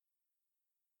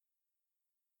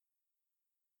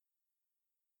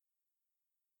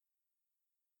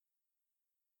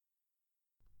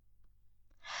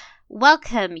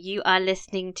Welcome, you are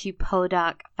listening to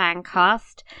Poldark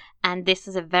Fancast, and this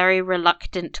is a very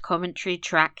reluctant commentary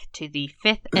track to the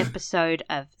 5th episode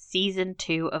of Season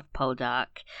 2 of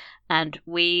Poldark, and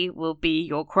we will be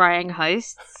your crying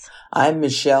hosts. I'm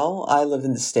Michelle. I live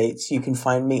in the States. You can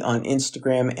find me on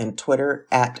Instagram and Twitter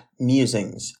at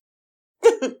Musings.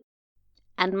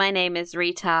 And my name is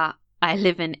Rita. I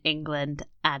live in England,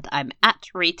 and I'm at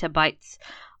Rita Bites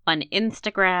on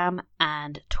Instagram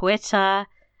and Twitter.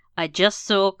 I just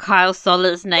saw Kyle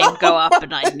Solar's name go up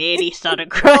and I nearly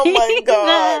started crying. Oh my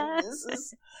god. This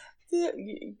is...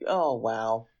 Oh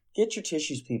wow. Get your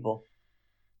tissues, people.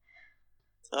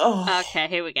 Oh. Okay,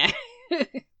 here we go.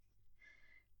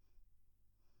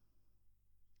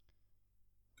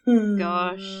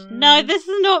 Gosh. No, this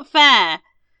is not fair.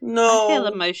 No. I feel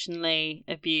emotionally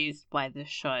abused by this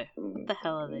show. What the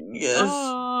hell are they doing? Yes.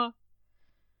 Oh.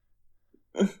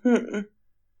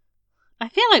 I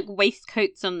feel like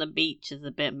waistcoats on the beach is a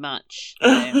bit much. So.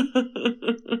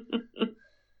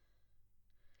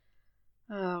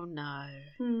 Oh no.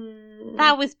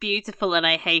 That was beautiful and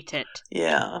I hate it.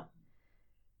 Yeah.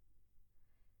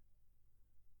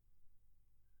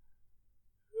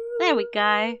 There we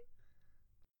go.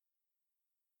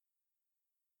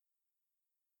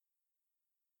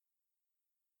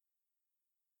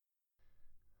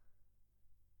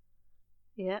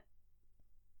 Yep.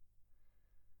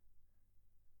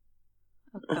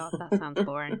 Oh god, that sounds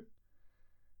boring.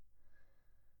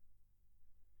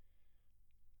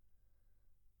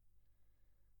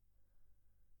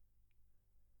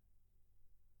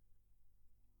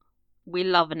 We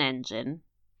love an engine.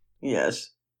 Yes.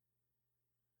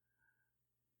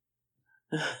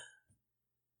 Oh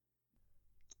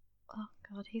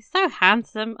god, he's so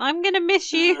handsome. I'm gonna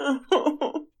miss you.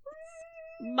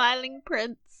 Smiling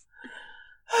prince.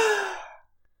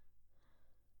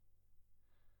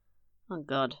 Oh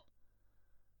god.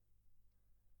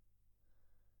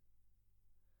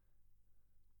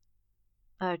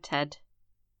 Oh, Ted.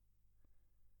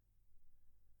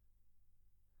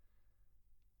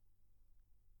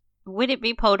 Would it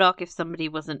be Poldark if somebody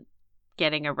wasn't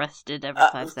getting arrested every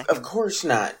 5 seconds? Of course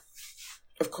not.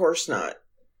 Of course not.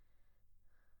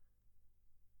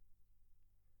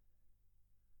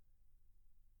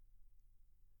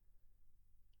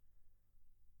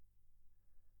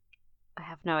 I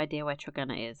have no idea where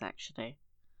Trogana is, actually.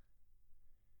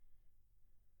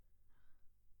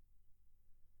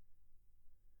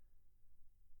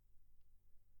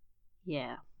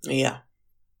 Yeah. Yeah.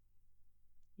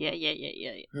 Yeah.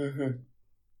 Mm-hmm.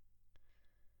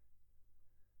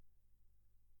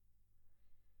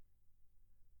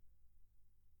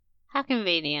 How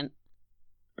convenient.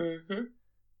 Mm-hmm.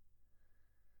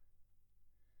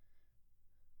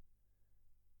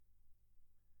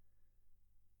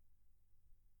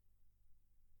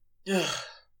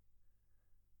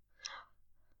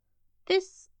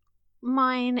 This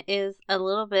mine is a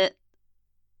little bit,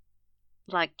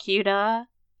 like, cuter.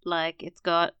 Like, it's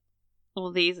got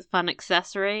all these fun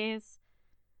accessories.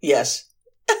 Yes.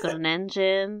 It's got an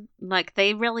engine. Like,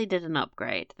 they really did an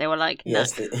upgrade. They were like, no.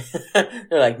 Yes. They're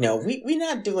like, no, we're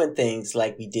not doing things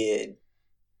like we did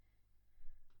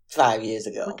 5 years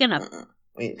ago. We're gonna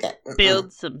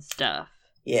build some stuff.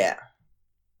 Yeah.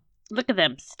 Look at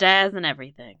them stairs and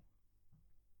everything.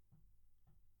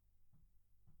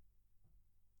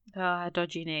 Ah,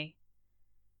 dodgy knee.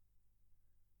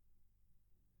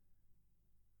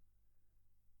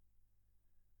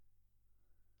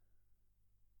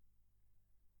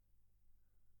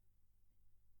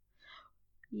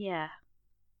 Yeah.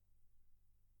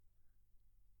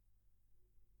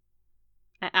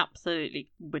 I absolutely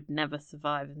would never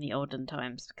survive in the olden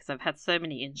times because I've had so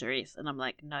many injuries and I'm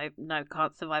like, no,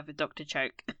 can't survive with Dr.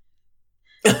 Choke.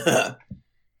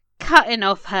 Cutting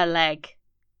off her leg.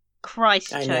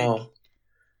 Christ, I Choke. know.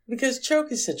 Because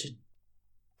Choke is such an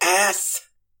ass.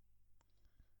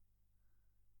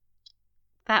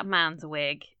 That man's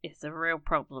wig is a real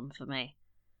problem for me.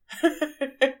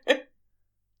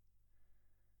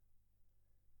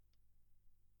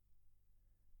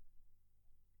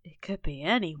 It could be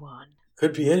anyone.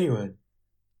 Could be anyone.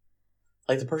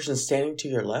 Like the person standing to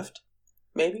your left,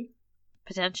 maybe?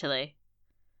 Potentially.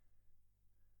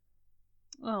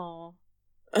 Oh.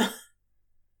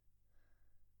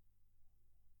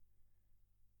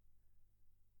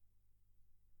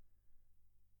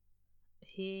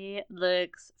 He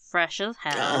looks fresh as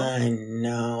hell. I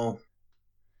know.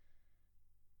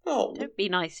 Oh. Don't be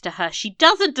nice to her. She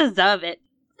doesn't deserve it.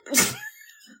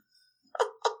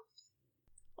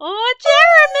 Oh,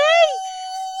 Jeremy!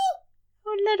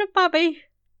 Oh, little puppy.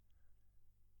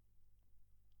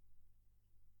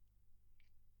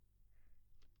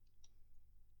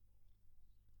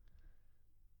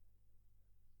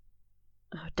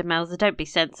 Demelza, don't be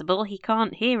sensible. He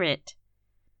can't hear it.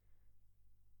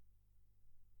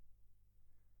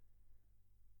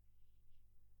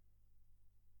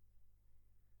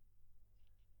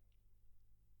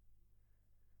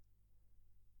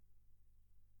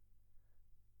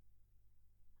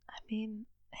 I mean,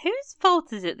 whose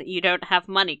fault is it that you don't have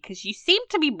money? Because you seem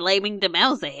to be blaming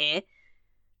Demelza here.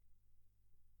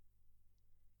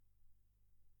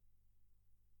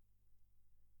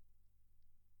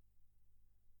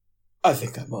 I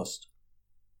think I must.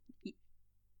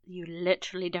 You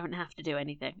literally don't have to do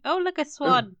anything. Oh, look, a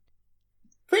swan.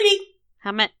 Pretty.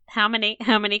 How many?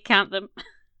 Count them.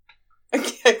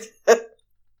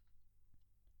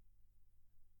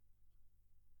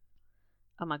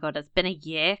 Oh my god, it's been a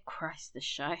year? Christ, this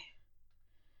show.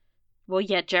 Well,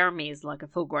 yeah, Jeremy is like a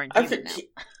full-grown human now.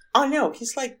 I know,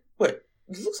 he's like, what?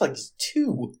 He looks like he's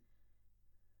 2.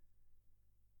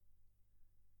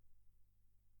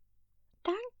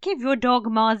 Don't give your dog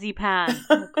marzipan.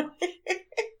 Oh,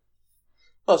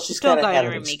 well, she's got to have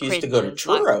an excuse to go to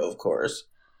Truro, of course.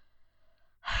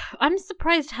 I'm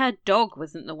surprised her dog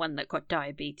wasn't the one that got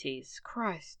diabetes.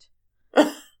 Christ.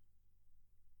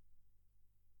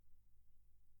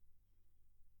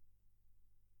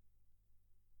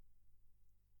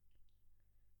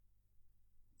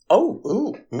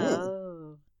 Oh.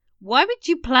 Why would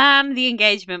you plan the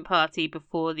engagement party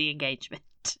before the engagement?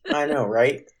 I know,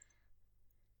 right?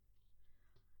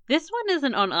 This one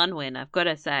isn't on Unwin, I've got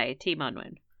to say. Team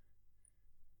Unwin.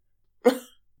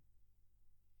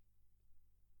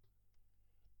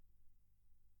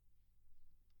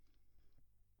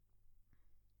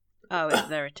 Oh, it's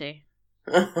Verity.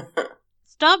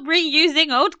 Stop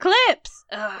reusing old clips!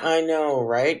 Ugh. I know,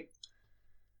 right?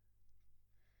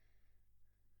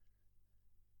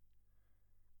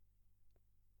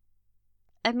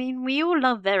 I mean, we all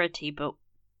love Verity, but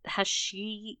has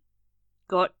she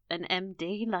got an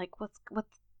MD? Like, what's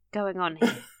going on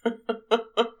here?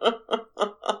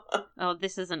 Oh,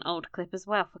 this is an old clip as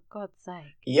well, for God's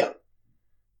sake. Yep.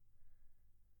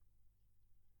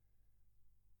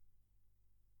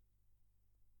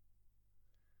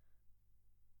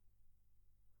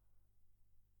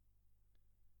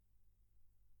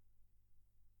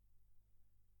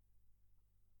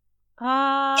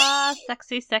 Ah,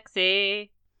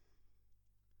 sexy.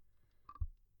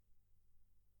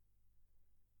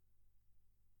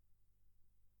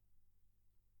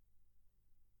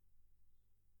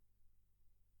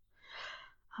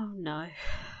 Oh no.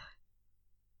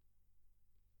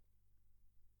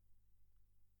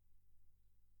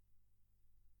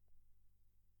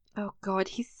 Oh god,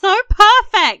 he's so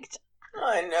perfect!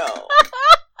 I know.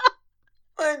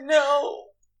 I know.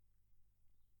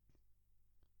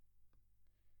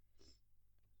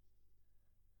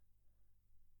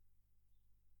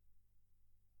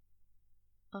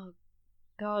 Oh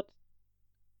god.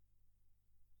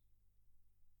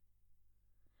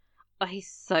 Oh, he's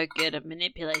so good at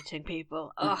manipulating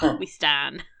people. Oh, we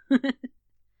stan.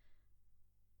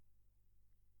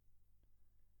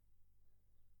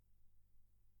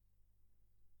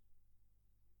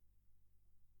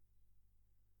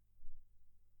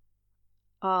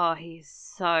 Oh, he's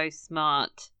so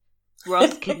smart.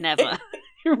 Ross could never.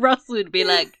 Ross would be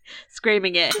like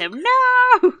screaming at him,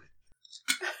 no!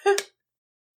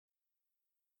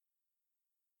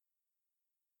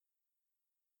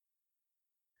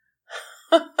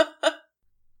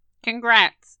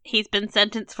 Congrats. He's been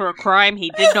sentenced for a crime he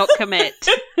did not commit.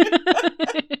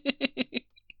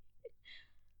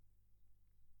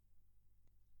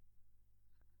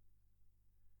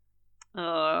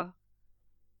 Oh.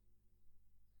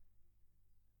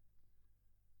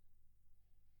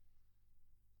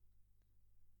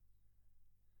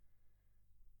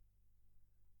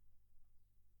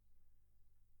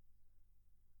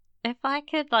 If I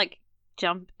could, like,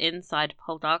 jump inside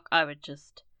Poldark, I would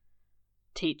just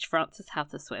teach Francis how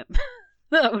to swim.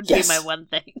 That would be my one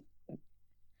thing.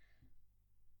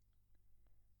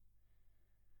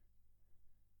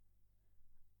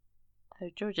 Oh,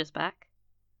 George is back.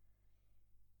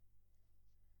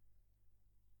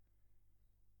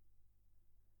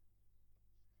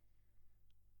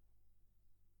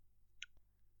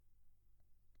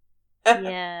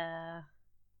 Yeah.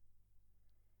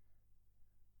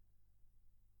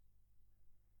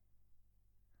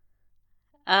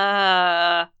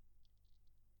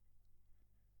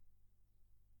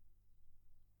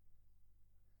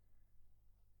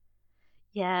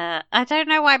 Yeah, I don't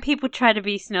know why people try to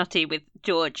be snotty with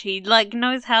George. He, like,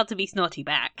 knows how to be snotty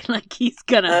back. Like, he's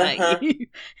gonna hurt you.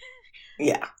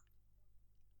 Yeah.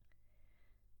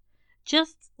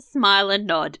 Just smile and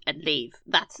nod and leave.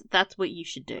 That's what you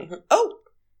should do. Oh!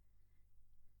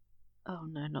 Oh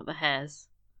no, not the hairs.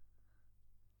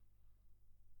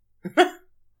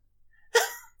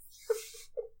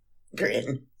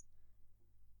 Grin.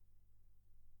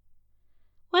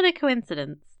 What a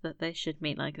coincidence that they should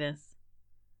meet like this.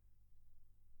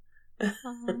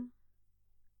 Aww.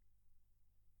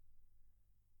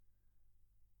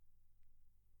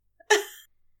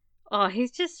 Oh,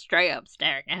 he's just straight up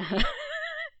staring at her.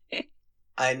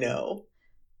 I know.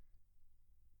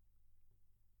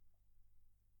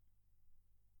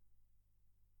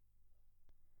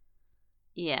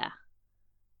 Yeah.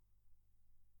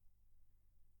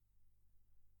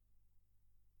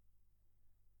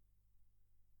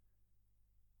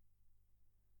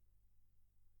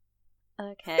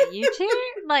 Okay, you two,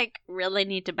 like, really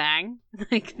need to bang.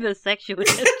 Like, the sexual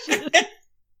tension.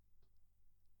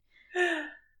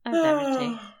 Oh,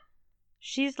 Verity.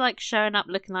 She's, like, showing up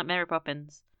looking like Mary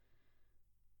Poppins.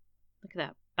 Look at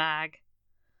that bag.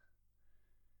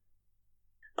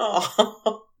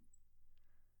 Oh.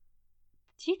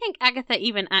 Do you think Agatha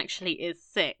even actually is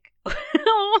sick?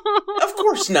 Of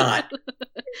course not.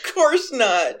 Of course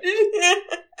not.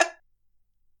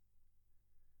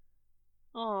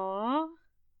 Aww.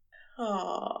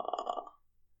 Aww.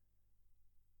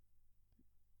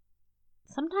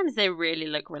 Sometimes they really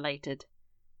look related.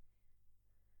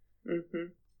 Mm-hmm.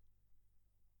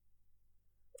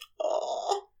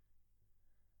 Aww.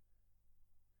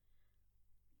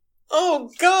 Oh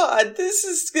God, this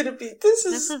is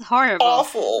horrible.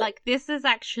 Awful. Like, this is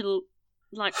actual.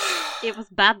 Like, it was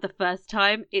bad the first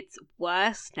time. It's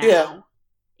worse now. Yeah.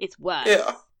 It's worse.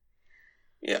 Yeah.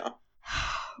 Yeah.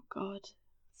 Oh God.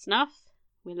 Snuff.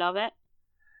 We love it.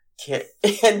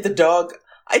 And the dog.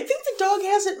 I think the dog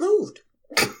hasn't moved.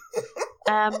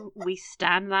 We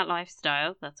stand that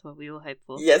lifestyle. That's what we all hope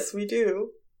for. Yes, we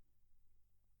do.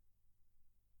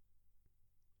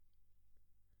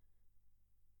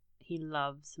 He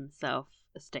loves himself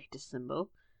a status symbol.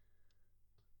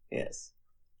 Yes.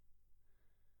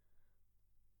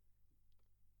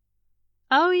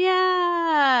 Oh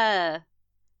yeah.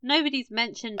 Nobody's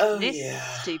mentioned this yeah.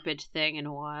 stupid thing in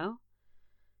a while.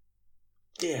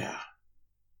 Yeah.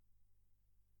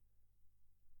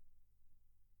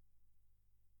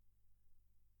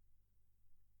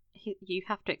 You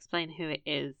have to explain who it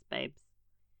is, babes.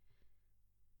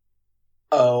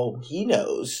 Oh, he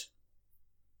knows.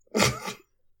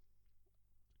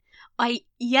 I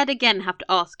yet again have to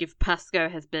ask if Pasco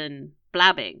has been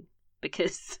blabbing,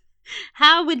 because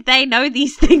how would they know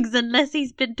these things unless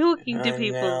he's been talking to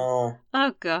people? Know.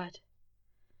 Oh God.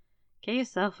 Get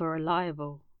yourself a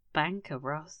reliable banker,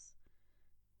 Ross.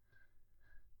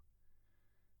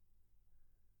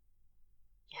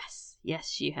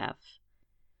 Yes, you have.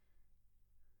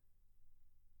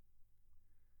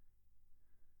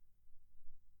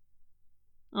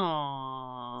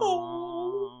 Aww.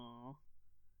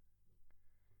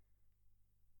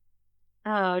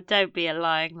 Oh, don't be a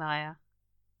lying liar.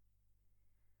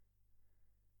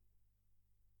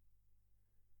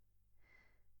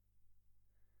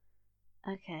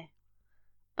 Okay.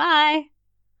 Bye.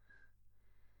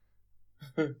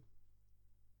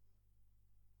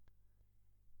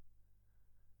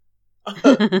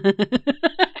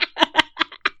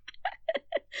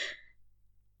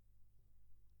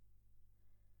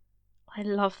 I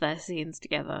love their scenes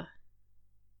together.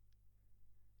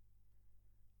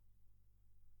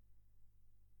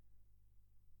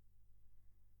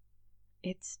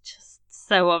 It's just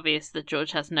so obvious that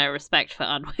George has no respect for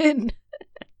Unwin.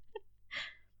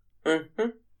 Mm-hmm.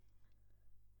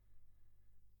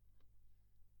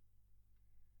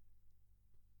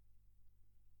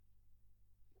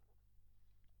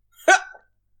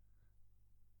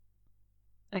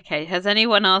 Okay, has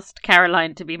anyone asked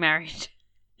Caroline to be married?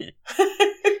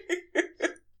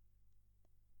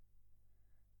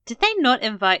 Did they not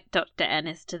invite Dr.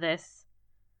 Ennis to this?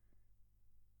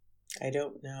 I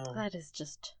don't know. That is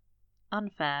just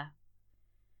unfair.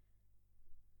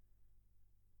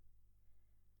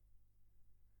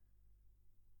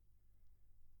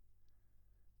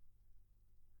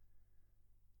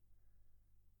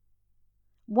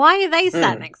 Why are they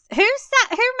sat next? Who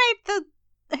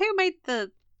made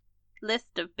the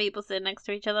list of people sitting next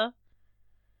to each other?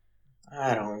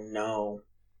 I don't know.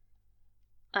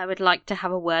 I would like to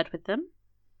have a word with them.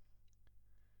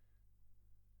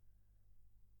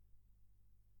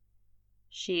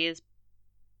 She is.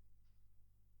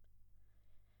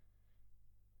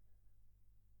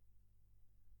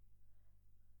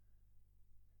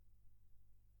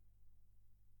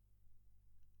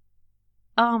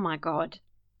 Oh my God.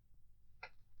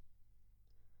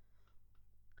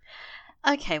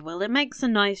 Okay, well, it makes a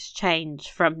nice change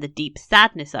from the deep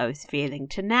sadness I was feeling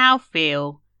to now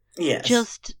feel Yes.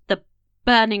 just the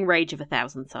burning rage of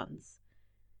 1,000 suns.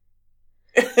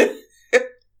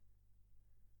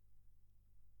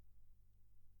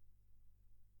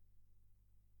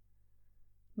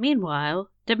 Meanwhile,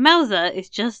 Demelza is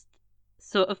just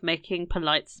sort of making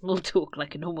polite small talk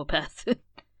like a normal person.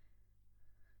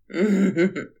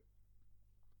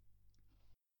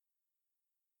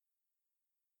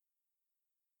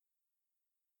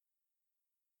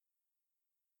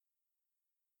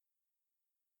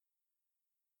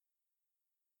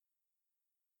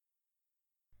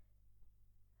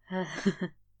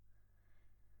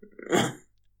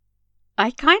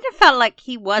 I kind of felt like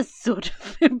he was sort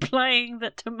of implying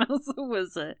that Demelza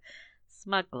was a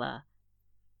smuggler.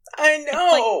 I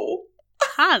know!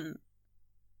 Hun,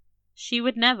 she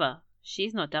would never.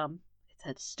 She's not dumb. It's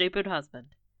her stupid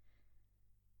husband.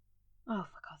 Oh,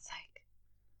 for God's sake.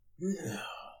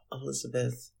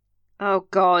 Elizabeth. Oh,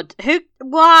 God.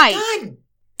 Why? God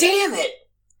damn it!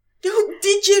 Who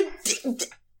did you...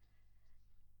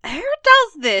 Who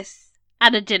does this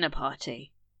at a dinner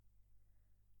party?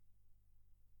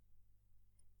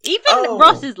 Even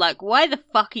Ross is like, why the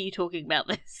fuck are you talking about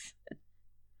this?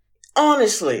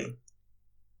 Honestly.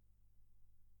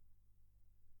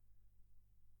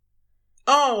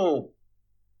 Oh,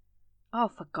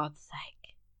 for God's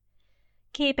sake.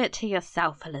 Keep it to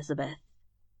yourself, Elizabeth.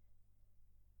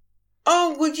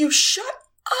 Oh, would you shut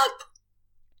up?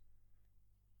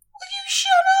 Will you shut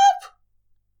up?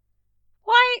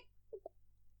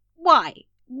 Why?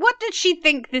 What did she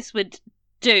think this would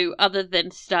do other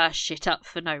than stir shit up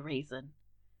for no reason?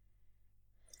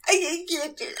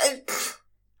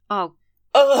 Oh.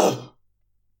 Oh.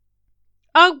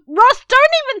 Oh, Ross,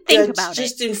 don't even think about it.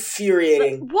 It's just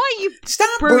infuriating. Why are you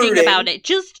Stop brooding about it?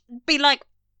 Just be like,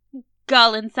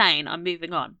 girl insane, I'm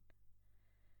moving on.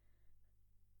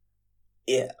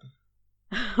 Yeah.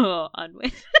 Oh,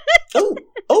 onward.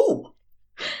 Oh.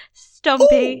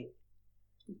 Stompy. Oh,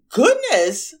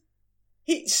 goodness.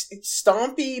 He's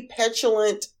Stompy,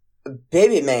 petulant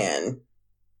baby man.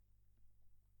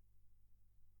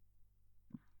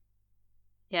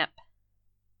 Yep.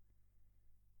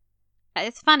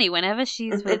 It's funny, whenever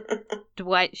she's with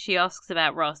Dwight, she asks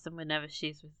about Ross, and whenever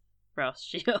she's with Ross,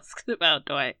 she asks about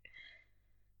Dwight.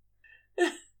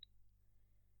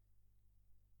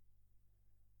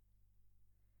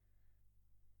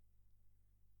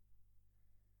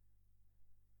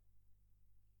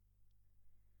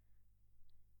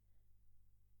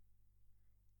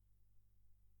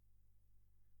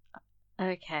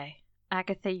 Okay.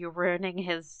 Agatha, you're ruining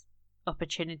his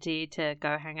opportunity to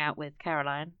go hang out with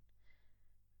Caroline.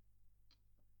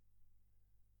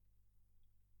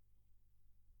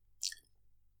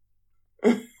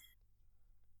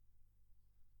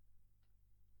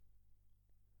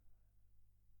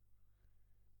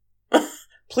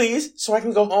 Please, so I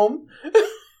can go home?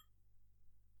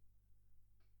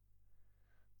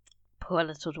 Poor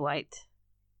little Dwight.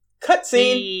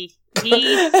 Cutscene.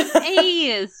 He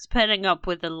is putting up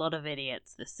with a lot of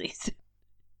idiots this season.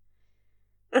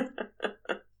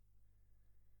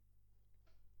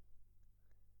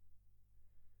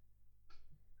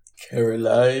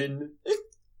 Caroline.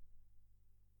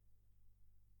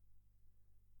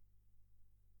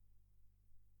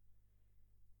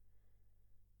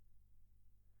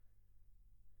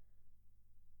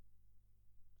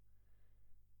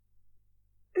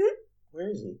 Where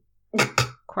is he?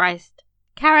 Christ.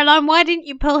 Caroline, why didn't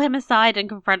you pull him aside and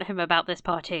confront him about this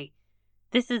party?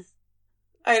 This is...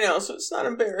 I know, so it's not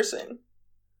embarrassing.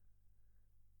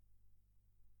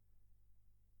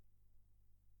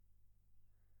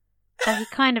 So he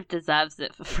kind of deserves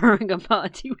it for throwing a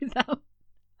party without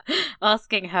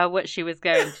asking her what she was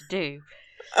going to do.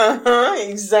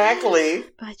 Exactly.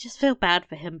 But I just feel bad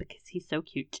for him because he's so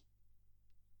cute.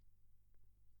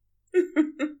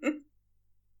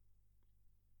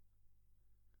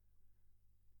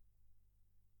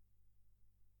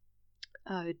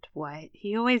 Oh, Dwight.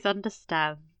 He always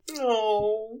understands.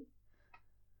 Oh.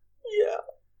 Yeah.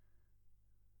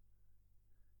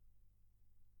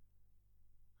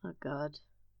 Oh, God.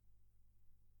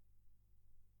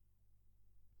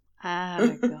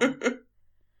 Oh, God.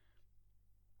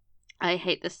 I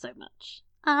hate this so much.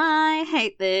 I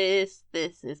hate this.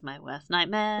 This is my worst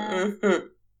nightmare.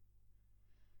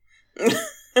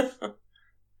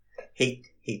 Hate.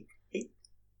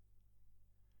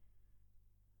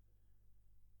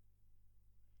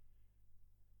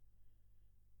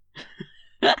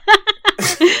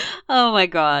 Oh my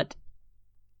God.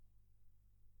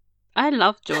 I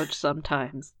love George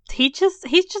sometimes. he's just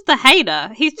a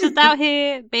hater. He's just out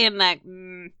here being like,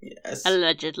 Yes.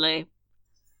 allegedly.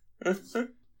 Mhm.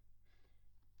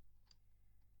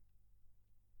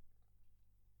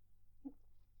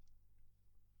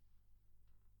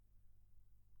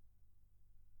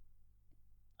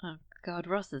 Oh God,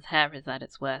 Ross's hair is at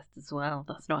its worst as well.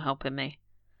 That's not helping me.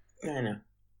 I know.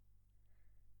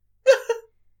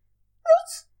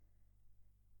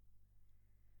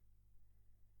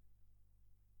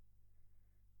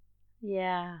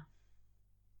 Yeah.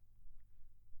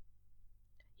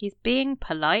 He's being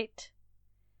polite.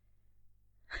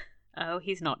 Oh,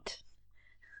 he's not.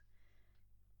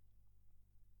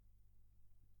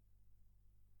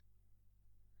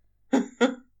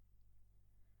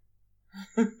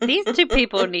 These two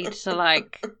people need to,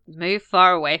 like, move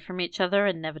far away from each other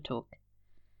and never talk.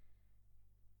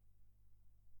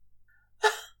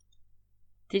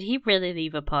 Did he really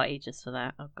leave a party just for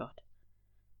that? Oh, God.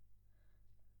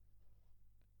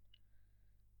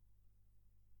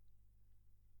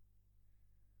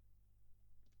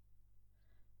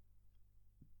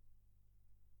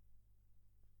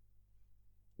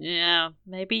 Yeah,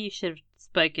 maybe you should have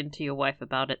spoken to your wife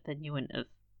about it, then you wouldn't have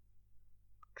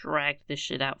dragged this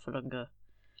shit out for longer.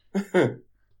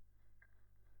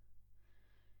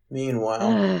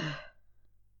 Meanwhile.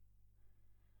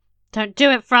 Don't do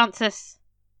it, Francis.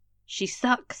 She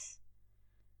sucks.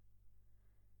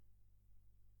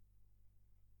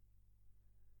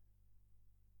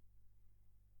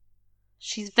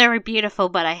 She's very beautiful,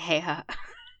 but I hate her.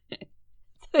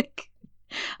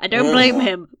 I don't blame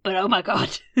him, but oh my God.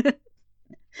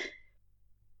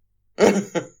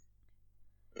 It's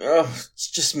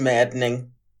just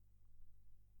maddening.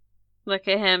 Look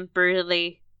at him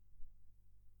brutally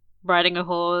riding a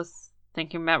horse,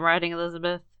 thinking about riding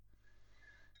Elizabeth.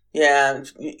 Yeah,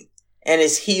 and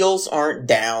his heels aren't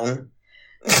down.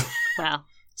 Well.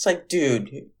 It's like,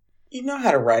 dude, you know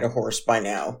how to ride a horse by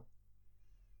now.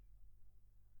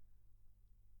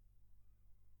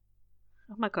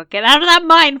 Oh my God, get out of that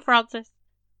mine, Francis.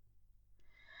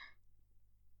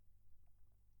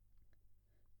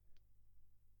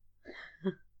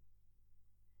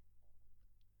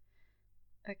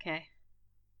 Okay.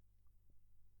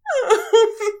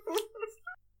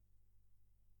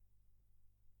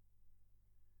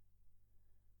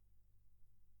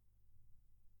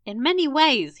 In many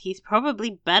ways, he's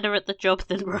probably better at the job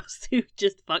than Ross, who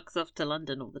just fucks off to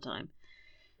London all the time.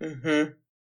 Mm-hmm.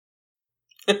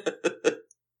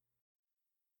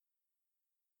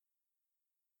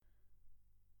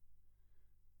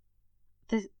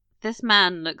 This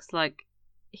man looks like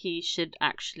he should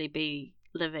actually be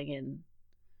living in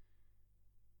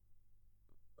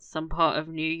some part of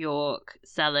New York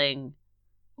selling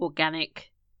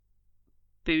organic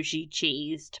bougie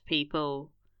cheese to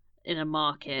people in a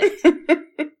market.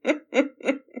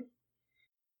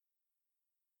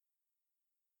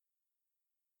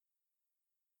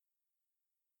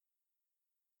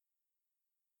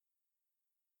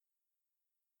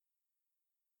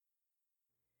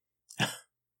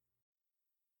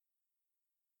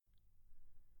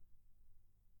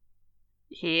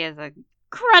 He is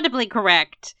incredibly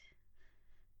correct.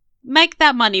 Make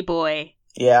that money, boy.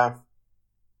 Yeah.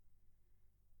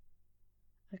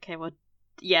 Okay, well,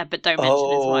 yeah, but don't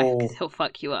mention his wife because he'll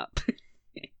fuck you up.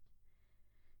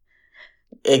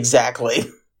 Exactly.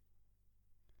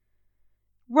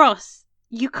 Ross,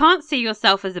 you can't see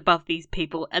yourself as above these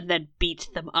people and then beat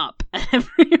them up at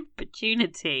every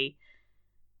opportunity.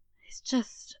 It's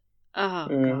just... Oh,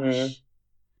 gosh.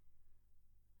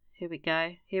 Here we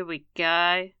go. Here we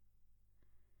go.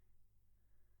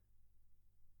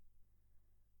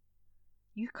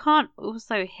 You can't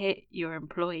also hit your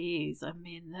employees. I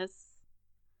mean, that's...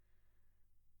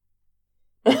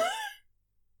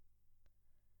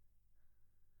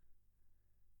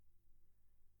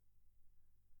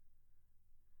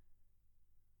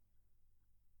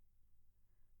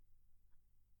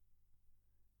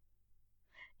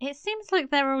 It seems like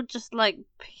they're all just, like,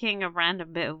 picking a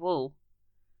random bit of wool.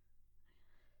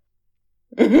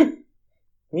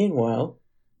 Meanwhile,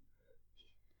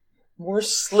 more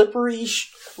slippery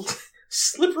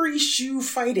shoe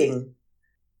fighting.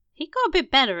 He got a bit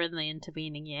better in the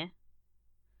intervening year.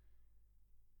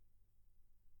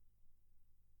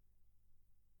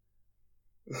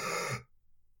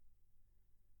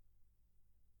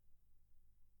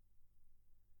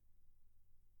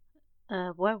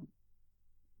 Well,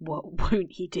 what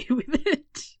won't he do with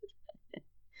it?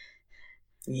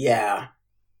 Yeah.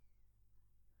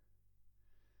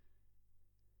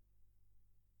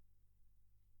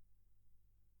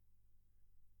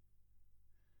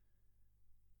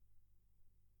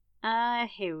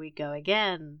 Here we go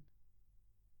again.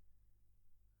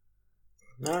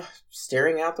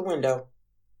 Staring out the window.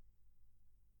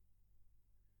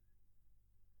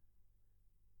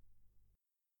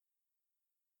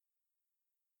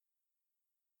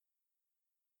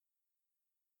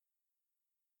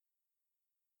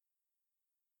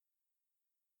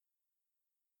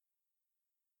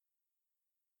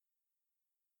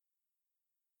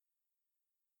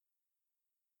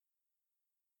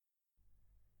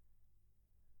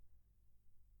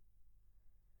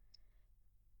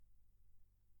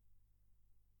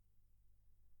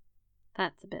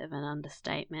 That's a bit of an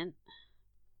understatement.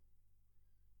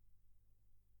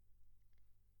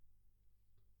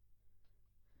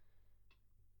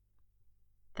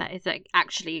 That is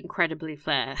actually incredibly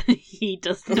fair. He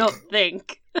does not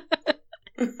think.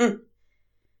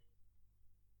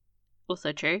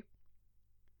 Also true.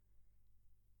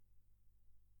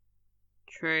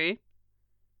 True.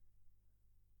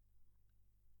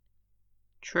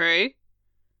 True.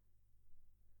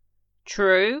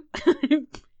 True.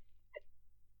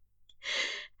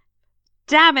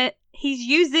 Damn it, he's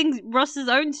using Ross's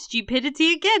own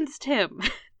stupidity against him.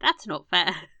 That's not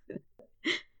fair.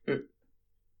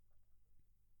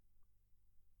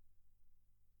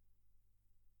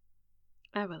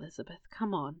 Oh, Elizabeth,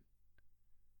 come on.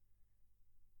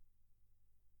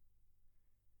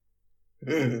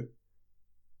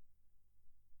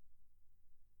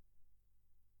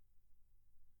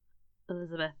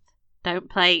 Elizabeth, don't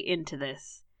play into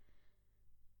this.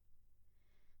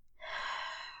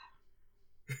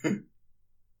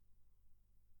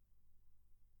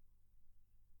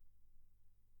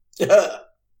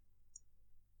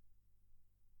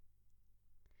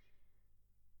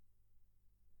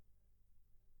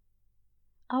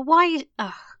 Why?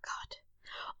 Oh, God.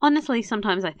 Honestly,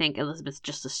 sometimes I think Elizabeth's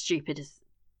just as stupid as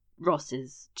Ross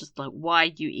is. Just like,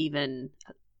 why you even...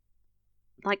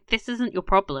 Like, this isn't your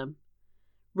problem.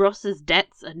 Ross's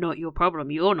debts are not your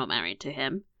problem. You're not married to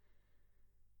him.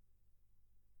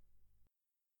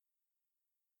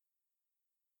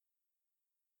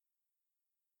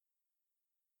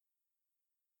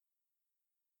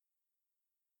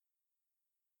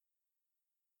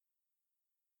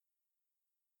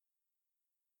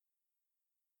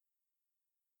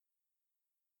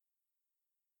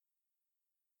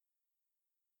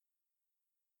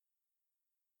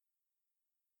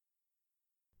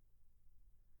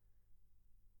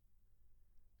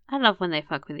 I love when they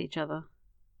fuck with each other.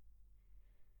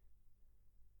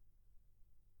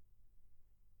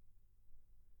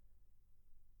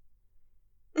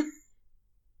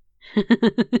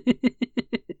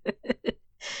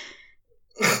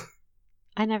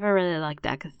 I never really liked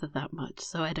Agatha that much,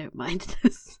 so I don't mind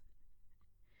this.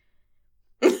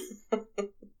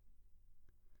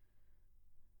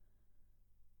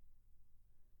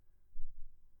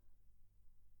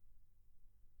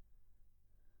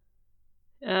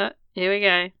 Here we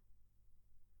go.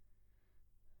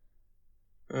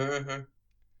 Mm-hmm.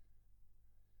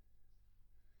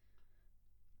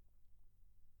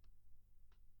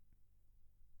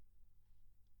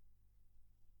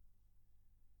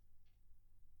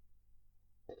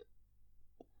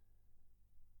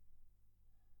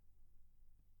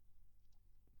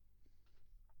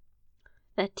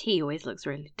 Their tea always looks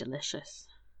really delicious.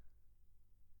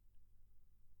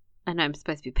 I know I'm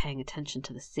supposed to be paying attention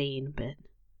to the scene, but...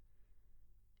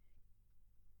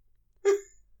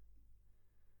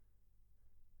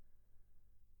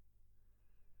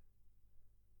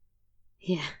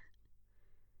 yeah.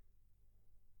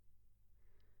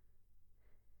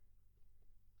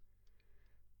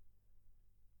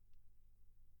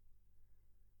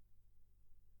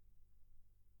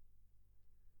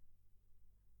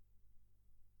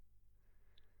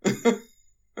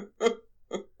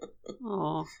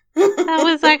 Oh, that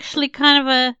was actually kind of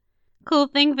a cool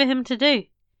thing for him to do.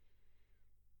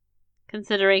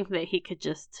 Considering that he could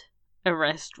just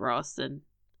arrest Ross and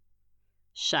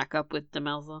shack up with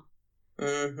Demelza.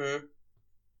 Mm-hmm.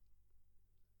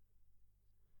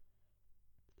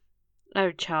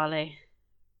 Oh, Charlie.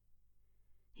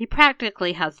 He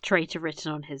practically has traitor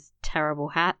written on his terrible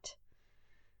hat.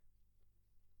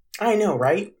 I know,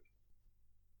 right?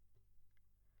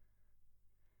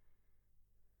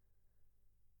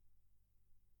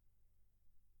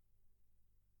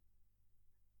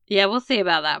 Yeah, we'll see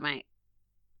about that, mate.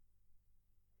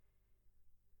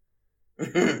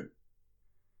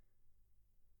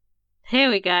 Here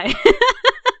we go.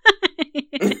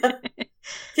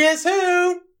 Guess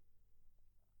who?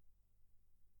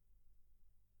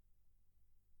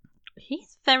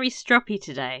 He's very stroppy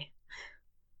today.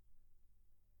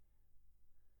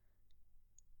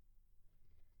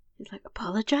 He's like,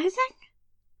 apologizing?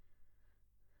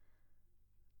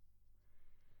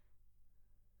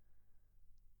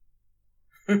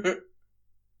 This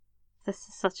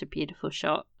is such a beautiful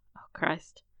shot. Oh,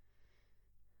 Christ.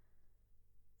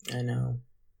 I know.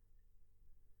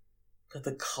 Look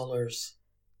at the colors.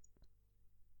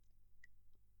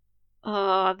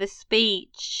 Oh, the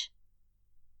speech.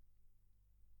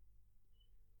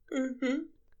 Mm-hmm.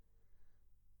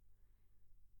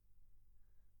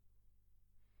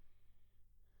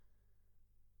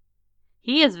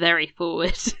 He is very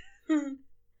forward.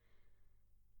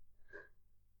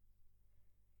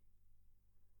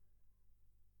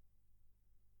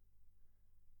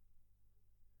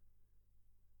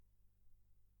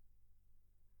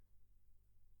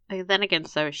 Then again,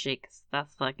 so is she, 'cause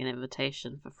that's like an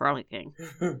invitation for frolicking.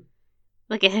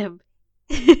 Look at him.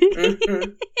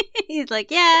 He's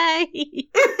like, yay!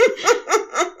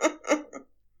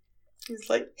 He's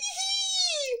like,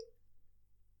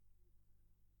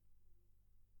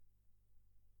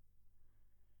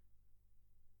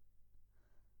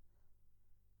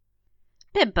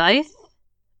 Bit both.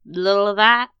 Little of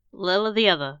that, little of the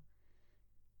other.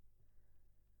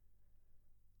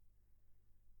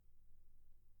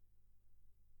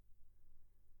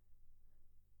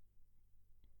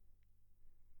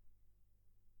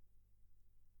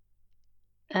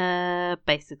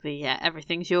 Basically, yeah,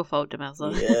 everything's your fault,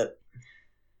 Demelza. Yep.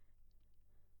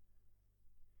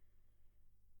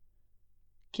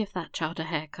 Give that child a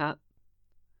haircut.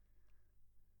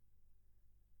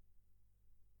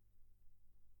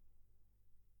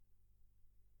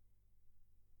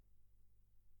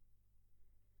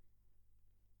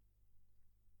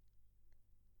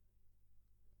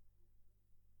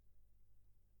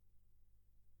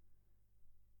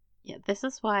 Yeah, this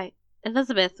is why,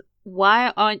 Elizabeth,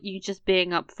 why aren't you just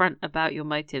being upfront about your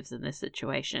motives in this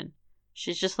situation?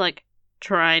 She's just like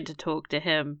trying to talk to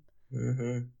him.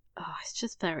 Mm-hmm. Oh, it's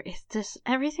just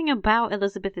everything about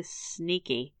Elizabeth is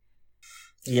sneaky.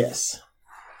 Yes.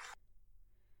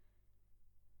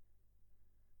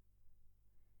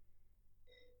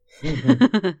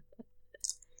 Ooh.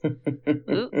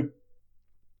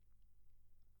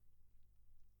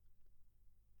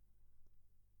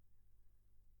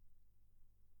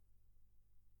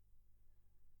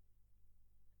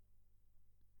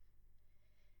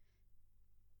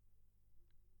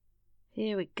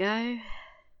 Here we go.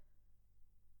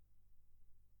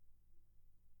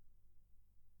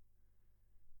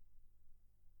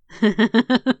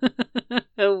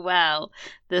 Oh, wow.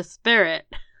 The spirit.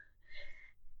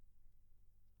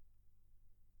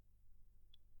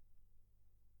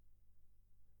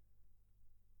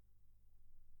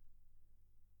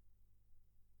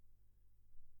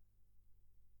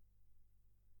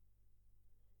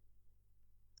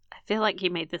 I feel like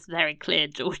you made this very clear,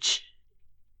 George.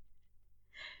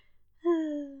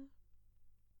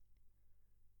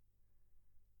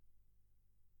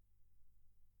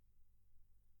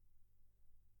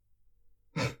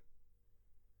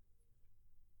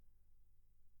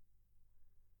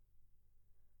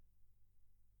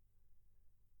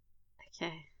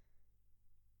 Okay.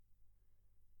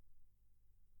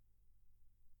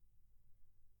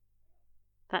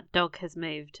 That dog has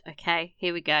moved. Okay,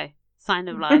 here we go. Sign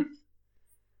of life.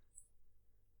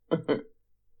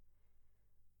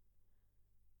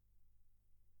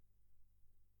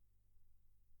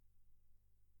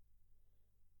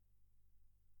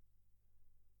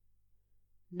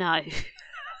 No. I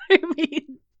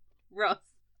mean, Ross.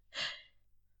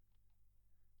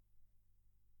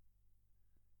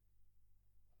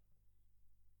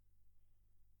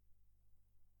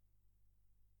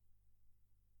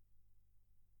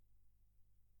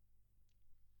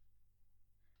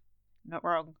 Not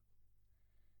wrong.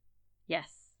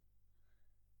 Yes.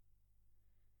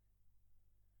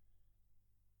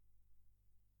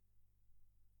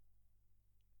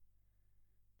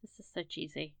 This is so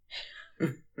cheesy.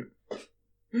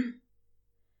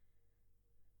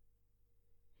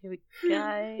 Here we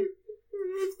go.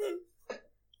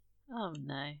 Oh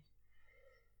no.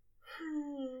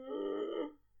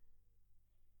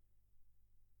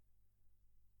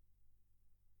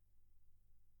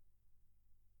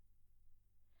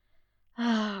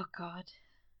 Oh god.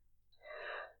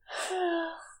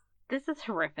 This is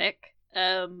horrific.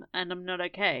 And I'm not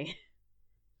okay.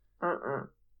 Uh-uh.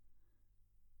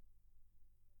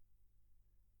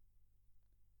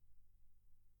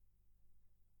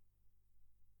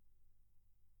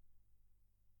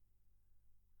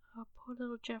 Oh, poor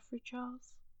little Jeffrey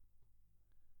Charles.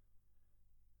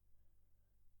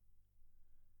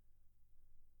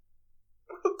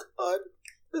 Oh god.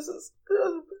 This is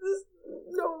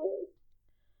no.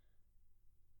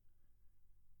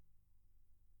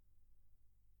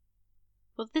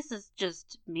 Well, this is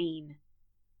just mean.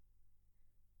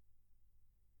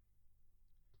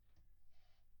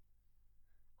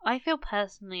 I feel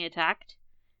personally attacked.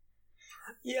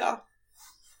 Yeah.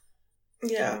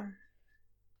 Yeah.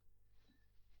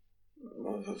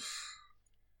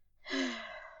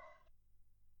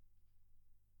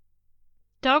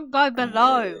 Don't go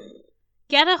below.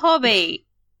 Get a hobby.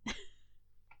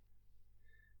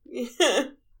 Yeah.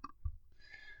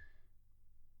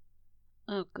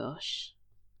 Oh gosh.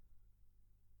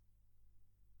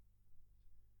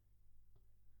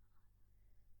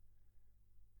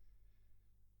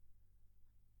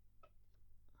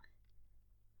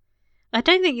 I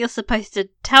don't think you're supposed to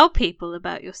tell people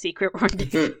about your secret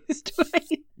rendezvous,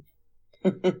 Dwayne.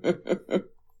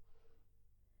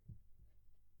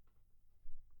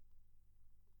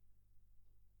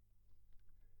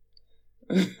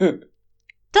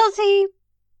 Does he?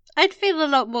 I'd feel a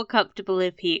lot more comfortable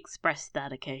if he expressed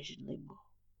that occasionally more.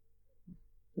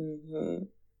 Mm-hmm.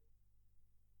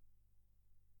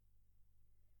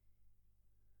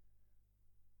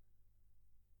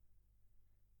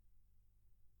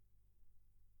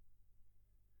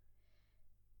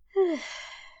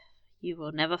 You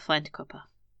will never find copper.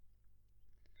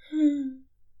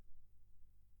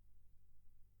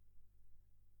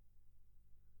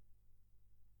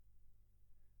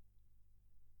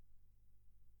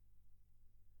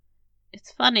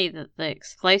 It's funny that the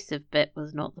explosive bit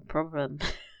was not the problem.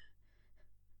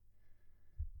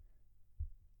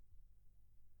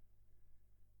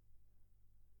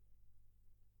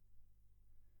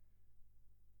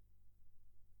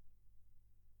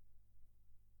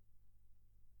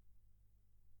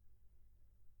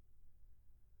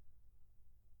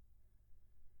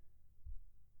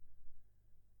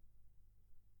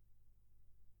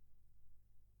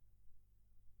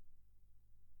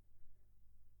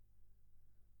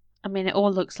 I mean, it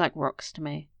all looks like rocks to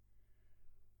me.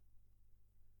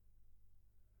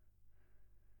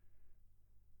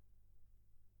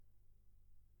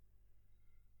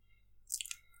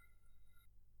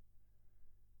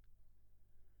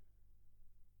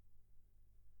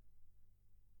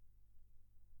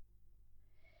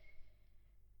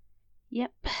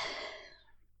 Yep.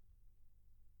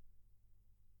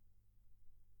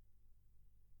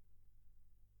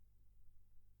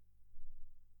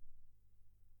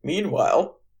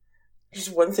 Meanwhile,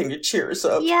 just one thing to cheer us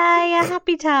up. Yay, a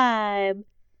happy time!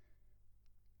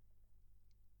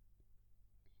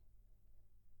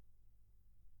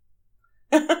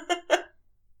 I'm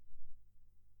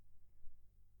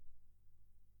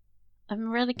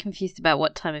really confused about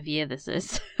what time of year this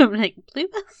is. I'm like,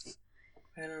 bluebells?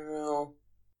 I don't know.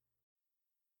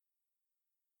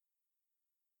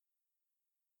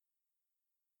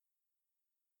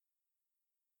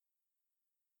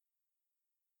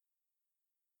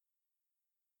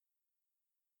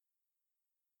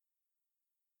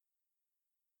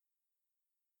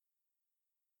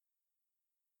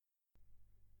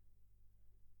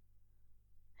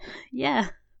 Yeah.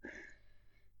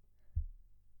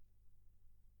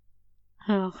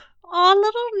 Oh,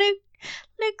 little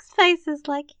Luke's face is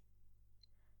like,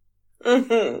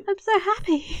 Mm-hmm. I'm so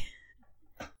happy.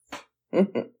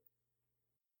 Mm-hmm.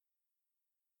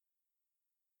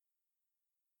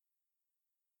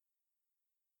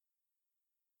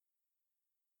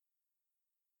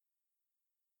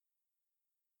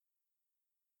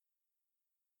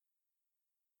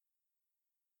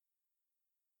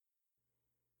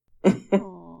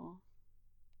 Aww.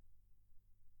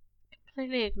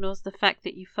 Completely ignores the fact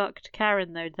that you fucked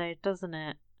Karen, though, doesn't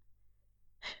it?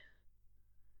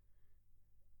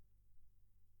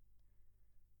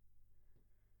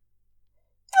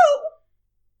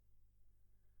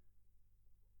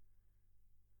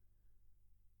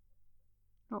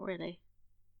 Not really.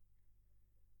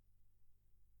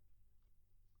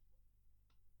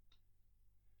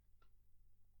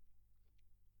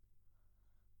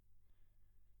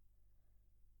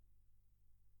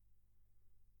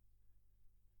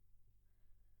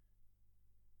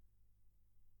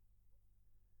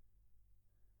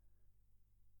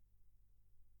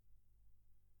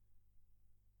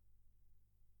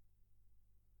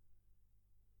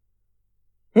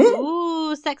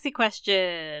 Ooh, sexy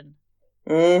question.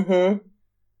 Mm-hmm.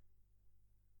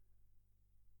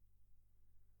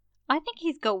 I think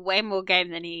he's got way more game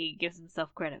than he gives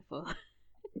himself credit for.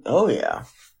 Oh, yeah.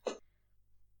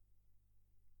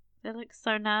 They look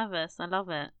so nervous. I love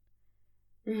it.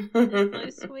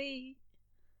 It's so sweet.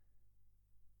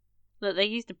 Look, they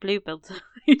used a bluebell to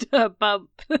hide her bump.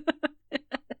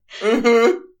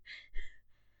 Mm-hmm.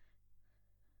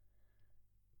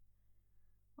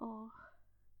 Oh.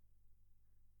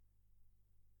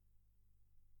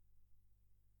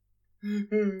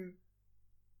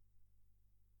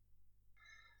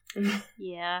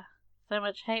 Yeah. So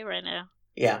much hate right now.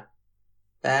 Yeah.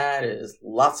 That is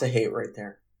lots of hate right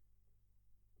there.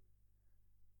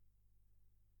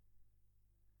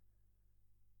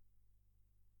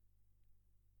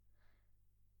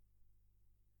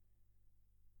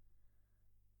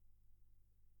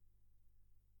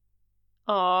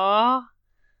 Aww.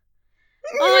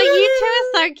 Oh, you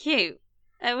two are so cute.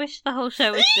 I wish the whole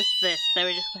show was just this. They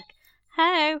were just like,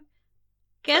 hey,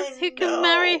 guess who can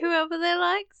marry whoever they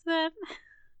likes then?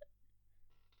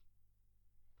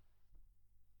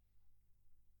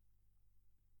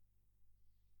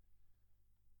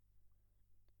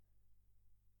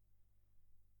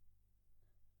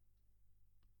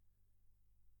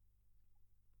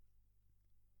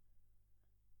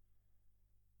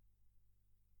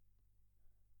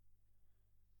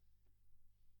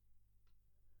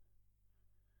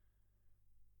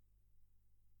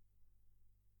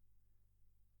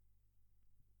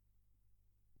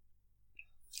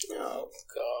 Oh,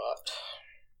 God.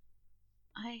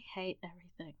 I hate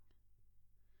everything.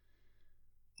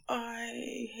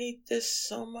 I hate this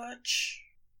so much.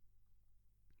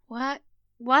 What?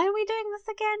 Why are we doing this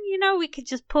again? You know, we could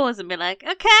just pause and be like,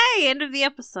 okay, end of the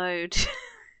episode.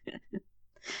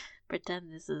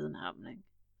 Pretend this isn't happening.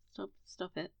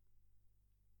 Stop it.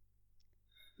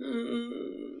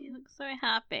 You look so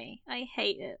happy. I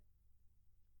hate it.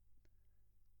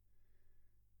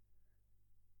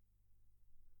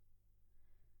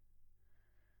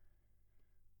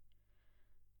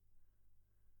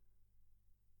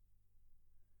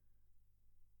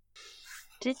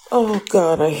 Oh,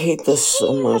 God, I hate this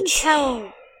so much.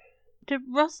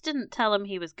 Ross didn't tell him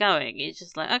he was going. He's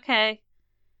just like, okay.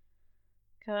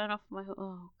 Going off my...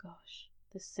 Oh, gosh.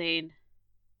 This scene.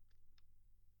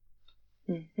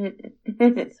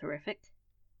 It's horrific.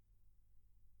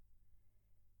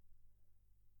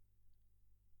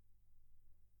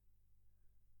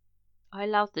 I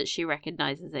love that she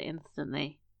recognizes it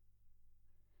instantly.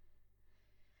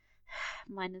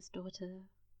 Miner's daughter.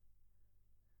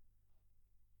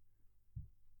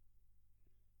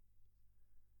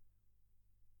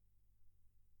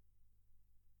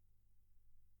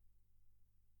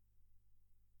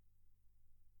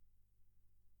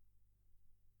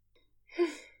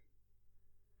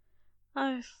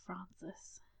 Oh,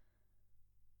 Francis.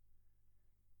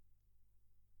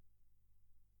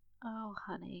 Oh,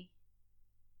 honey.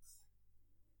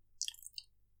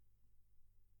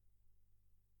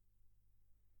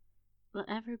 Well,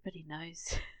 everybody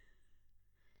knows.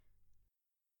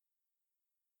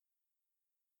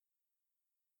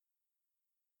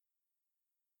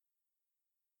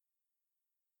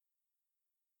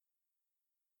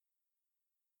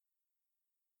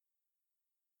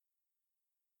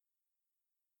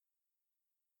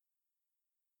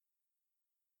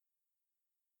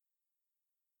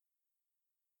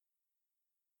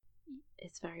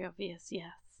 It's very obvious,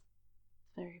 yes.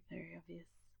 Very, very obvious.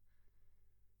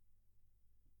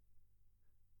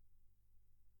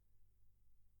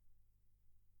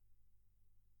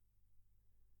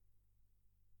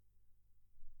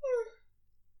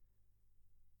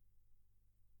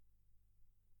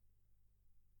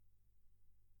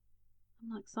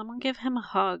 I'm like, someone give him a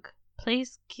hug.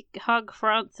 Please hug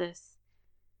Francis.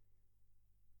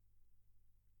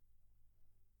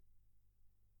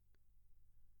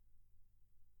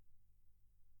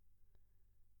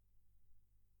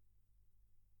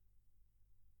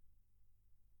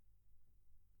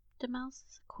 Demel's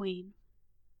is a queen.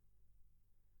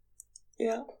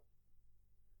 Yeah.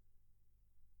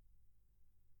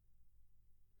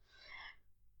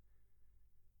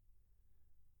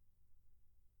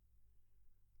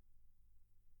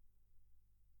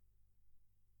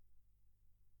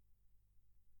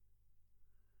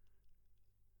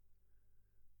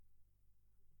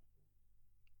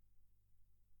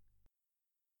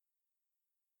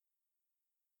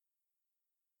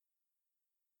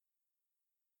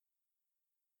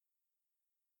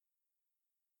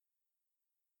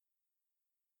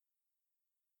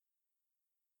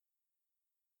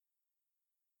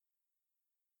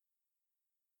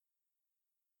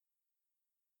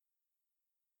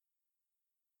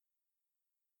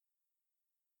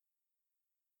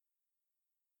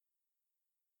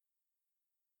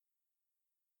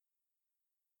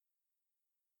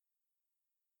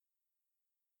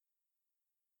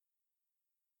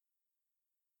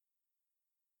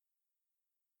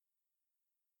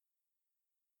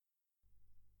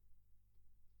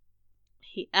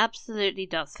 He absolutely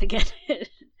does forget it.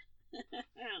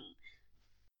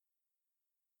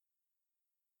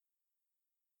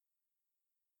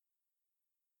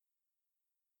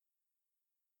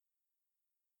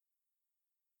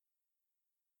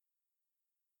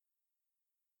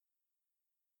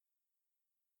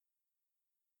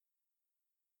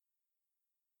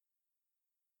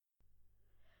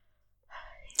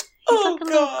 like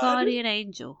a little guardian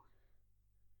angel.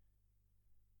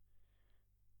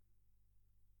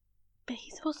 But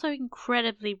he's also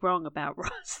incredibly wrong about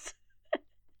Ross.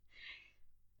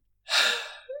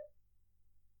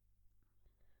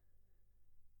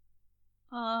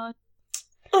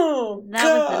 Oh, that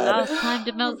was the last time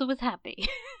Demelza was happy.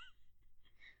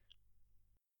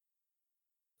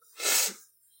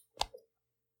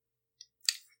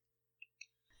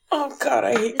 Oh God,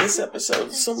 I hate this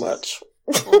episode so much.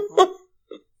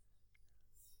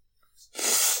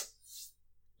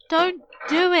 Don't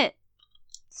do it.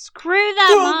 Screw that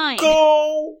Don't mind.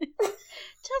 Go.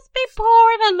 Just be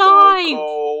poor and alive.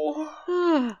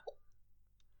 Don't go.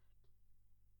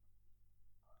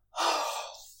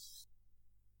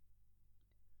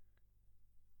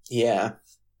 Yeah.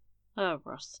 Oh,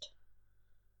 Rust.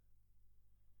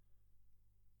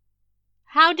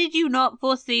 How did you not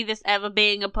foresee this ever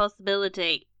being a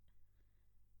possibility?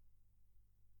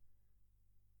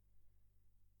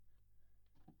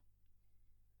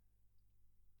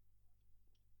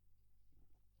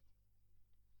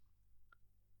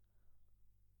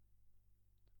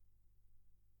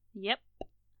 Yep.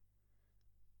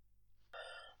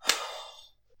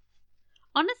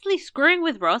 Honestly, screwing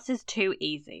with Ross is too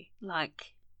easy.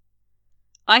 Like,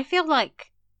 I feel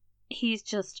like he's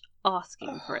just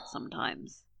asking for it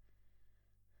sometimes.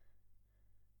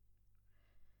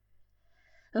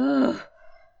 Ugh.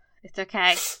 It's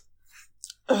okay.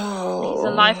 Oh. He's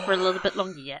alive for a little bit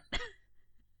longer yet.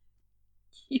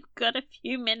 You've got a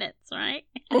few minutes, right?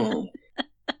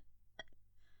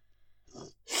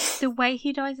 The way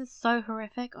he dies is so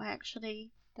horrific, I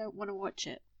actually don't want to watch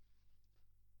it.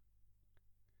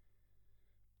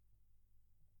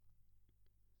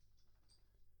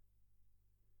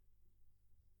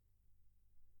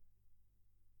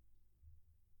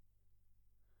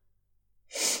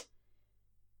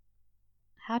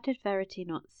 How did Verity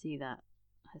not see that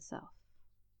herself,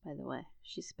 by the way?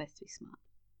 She's supposed to be smart.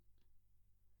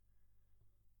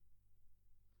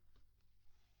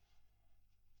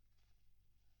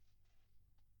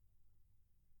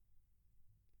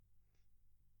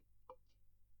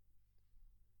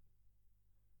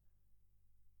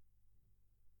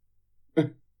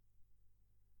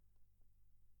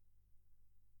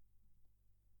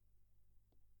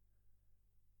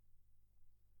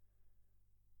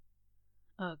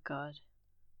 Oh God.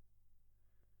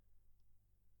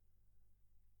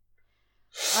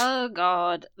 Oh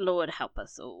God, Lord help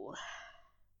us all.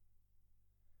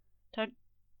 Don't,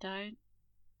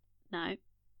 no.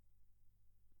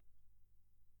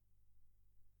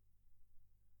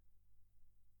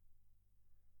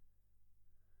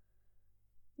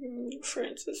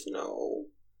 Francis, no.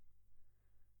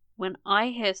 When I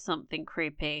hear something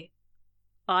creepy,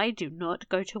 I do not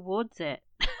go towards it.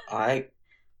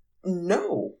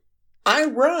 No. I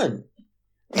run.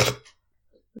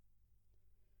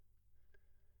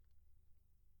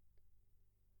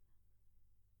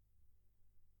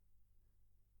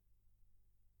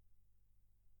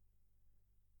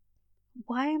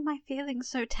 Why am I feeling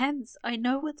so tense? I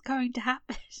know what's going to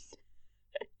happen.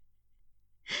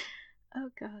 Oh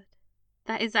God.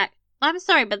 That is I'm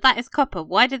sorry, but that is Copper.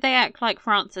 Why did they act like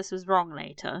Francis was wrong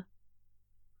later?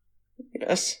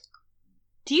 Yes.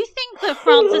 Do you think that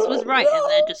Francis was right and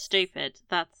they're just stupid?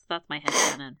 That's my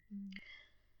headcanon.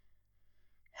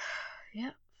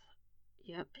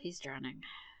 Yep, he's drowning.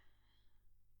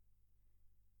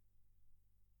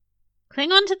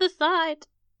 Cling on to the side.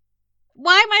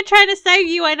 Why am I trying to save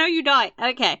you? I know you die.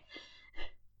 Okay.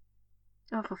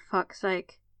 Oh, for fuck's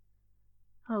sake.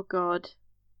 Oh God.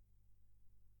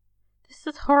 This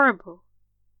is horrible.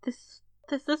 This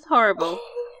is horrible.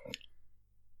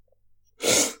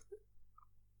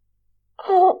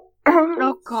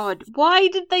 Oh God. Why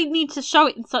did they need to show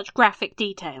it in such graphic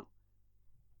detail?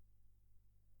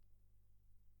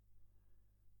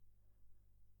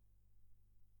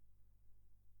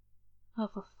 Oh,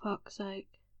 for fuck's sake.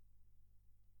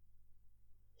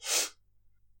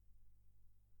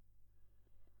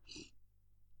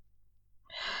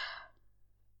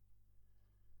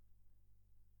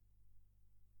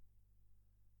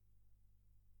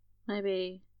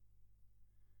 Maybe.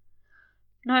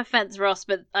 No offense, Ross,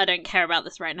 but I don't care about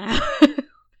this right now.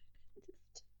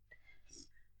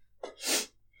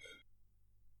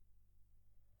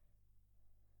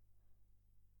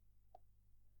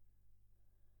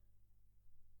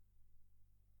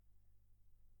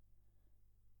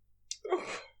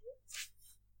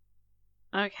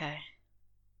 Okay.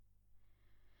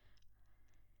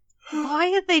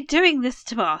 Why are they doing this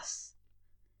to us?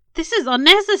 This is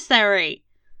unnecessary.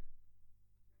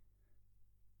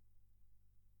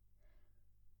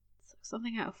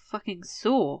 Something out of fucking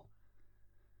Saw.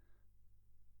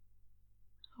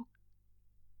 Oh,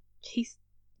 he's...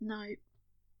 No.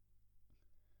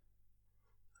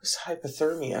 It's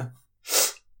hypothermia.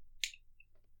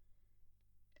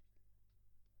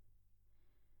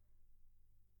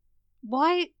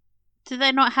 Why do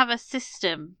they not have a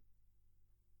system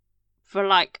for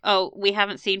like, oh, we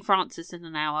haven't seen Francis in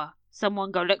an hour.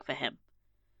 Someone go look for him.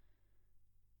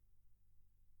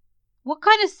 What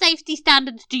kind of safety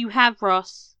standards do you have,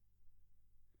 Ross?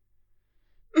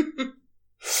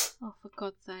 Oh, for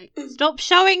God's sake. Stop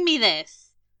showing me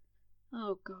this!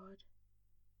 Oh, God.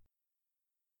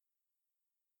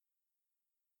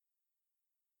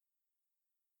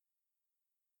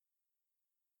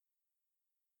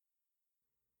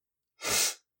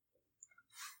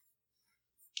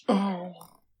 Oh.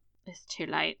 It's too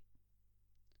late.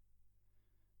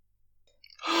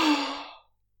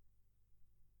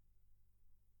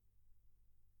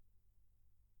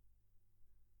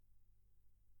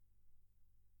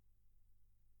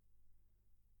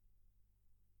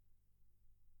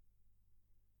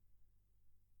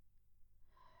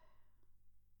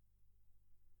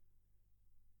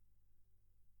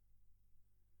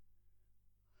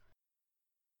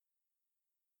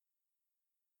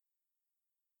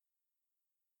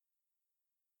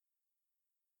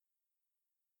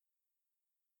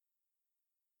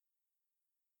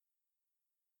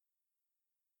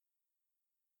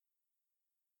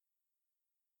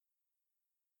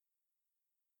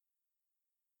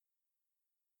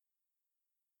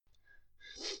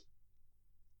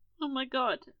 Oh my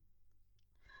God.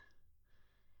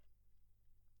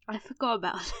 I forgot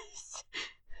about this.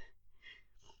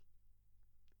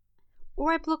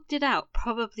 Or I blocked it out,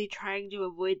 probably trying to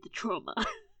avoid the trauma.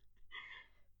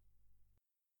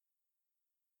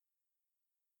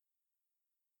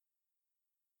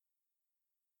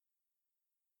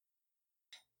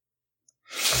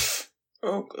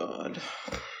 Oh, God.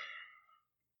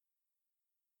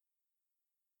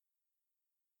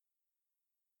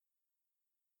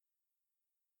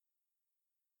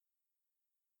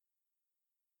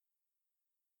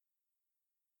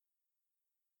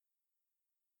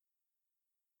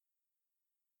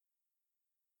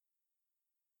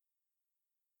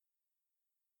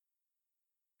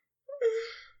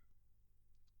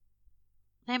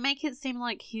 They make it seem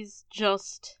like he's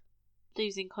just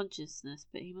losing consciousness,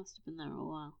 but he must have been there a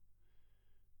while.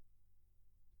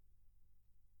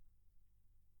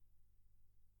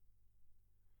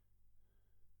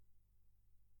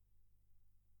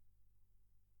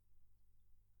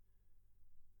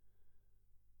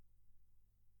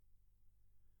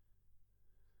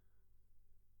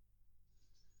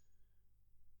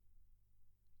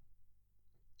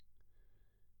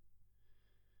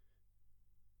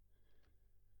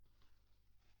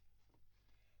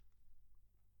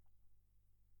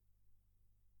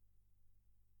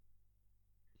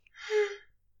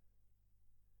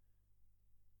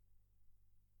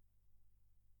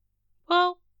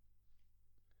 Well,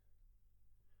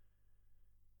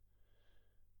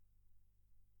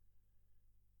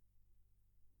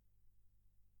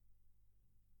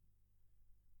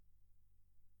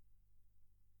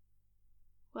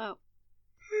 well.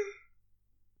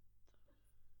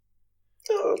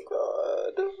 Oh,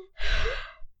 God.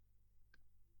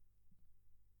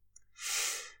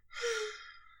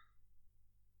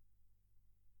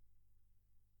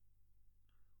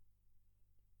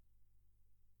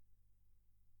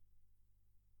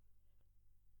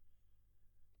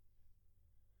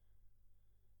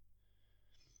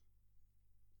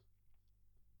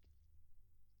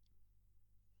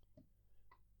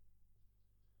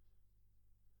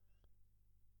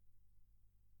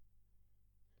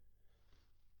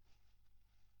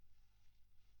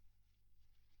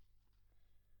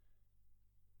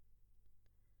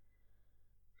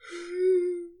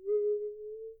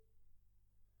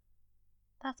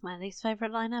 That's my least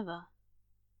favourite line ever.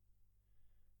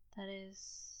 That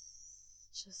is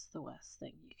just the worst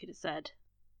thing you could have said.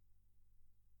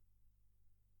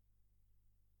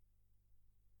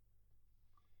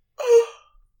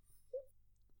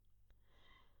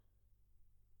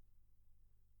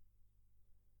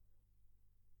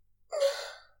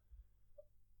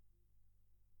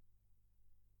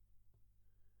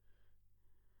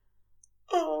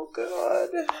 Oh, God.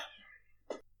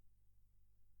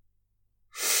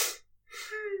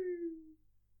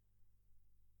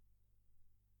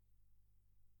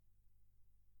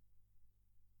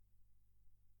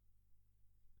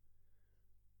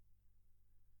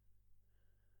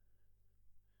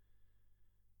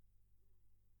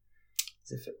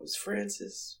 As if it was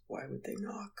Francis, why would they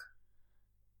knock?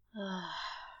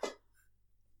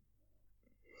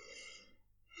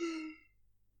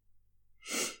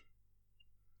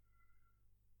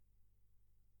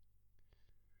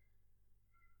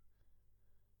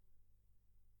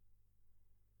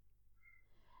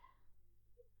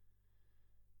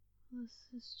 This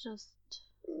is just...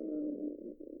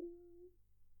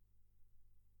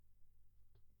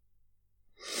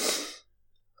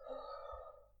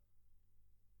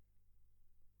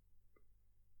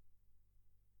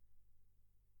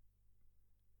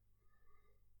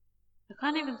 I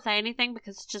can't even say anything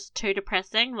because it's just too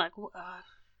depressing. Like,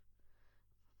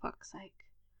 fuck's sake.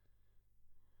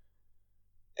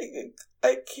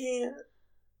 I can't.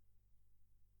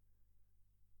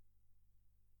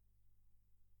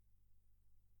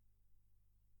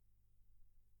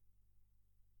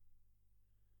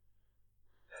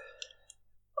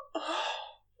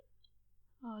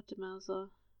 Oh, Demelza.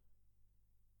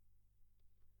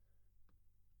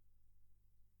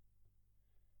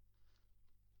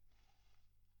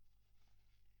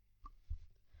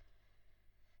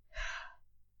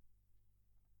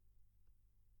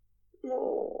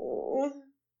 Oh.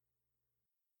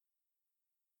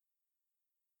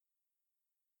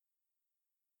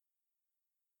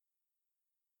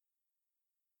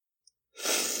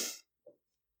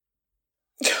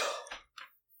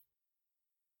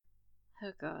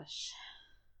 Oh gosh.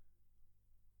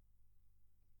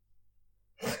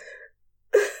 Okay,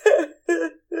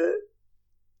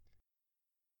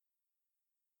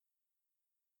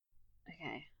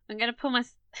 I'm gonna pull my...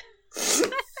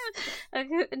 I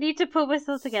need to pull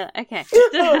myself together. Okay.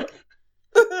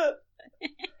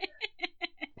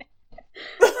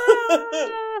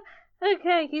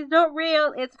 Okay, he's not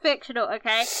real. It's fictional.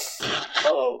 Okay.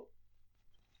 Oh.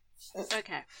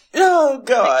 Okay. Oh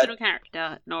God. Fictional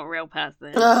character, not real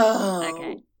person. Oh.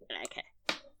 Okay.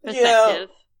 Yeah. Perspective.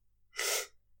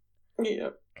 Yeah.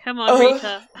 Come on,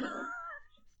 Rita.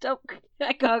 Stop.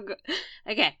 I can't go.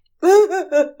 Okay.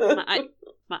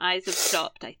 My eyes have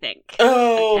stopped, I think.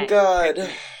 Oh, okay. God.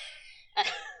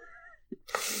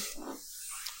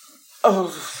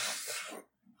 Oh.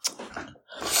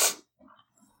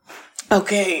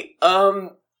 Okay.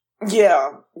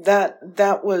 Yeah.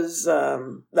 That was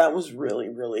really,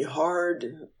 really hard.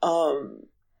 It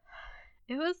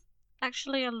was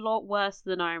actually a lot worse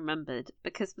than I remembered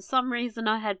because for some reason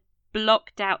I had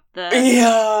blocked out the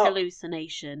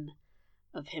hallucination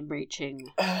of him reaching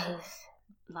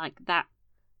like that.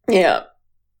 Yeah.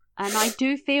 And I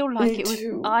do feel like it was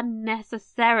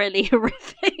unnecessarily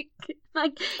horrific.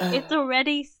 Like, it's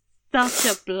already such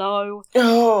a blow.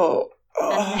 Oh.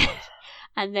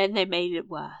 And then they made it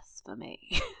worse for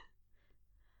me.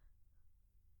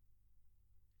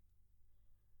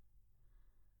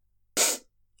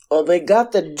 Well, they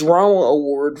got the drama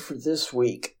award for this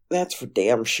week. That's for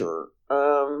damn sure.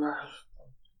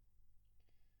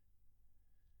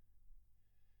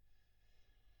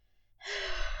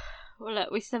 Well,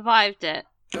 look, we survived it.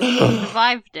 We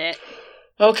survived it.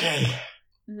 Okay.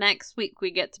 Next week we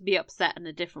get to be upset in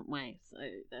a different way. So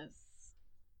there's...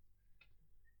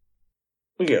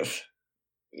 Yes.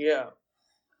 Yeah.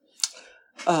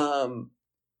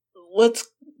 Let's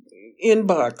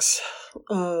inbox.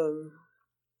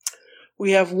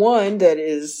 We have one that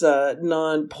is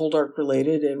non-Poldark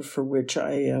related and for which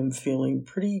I am feeling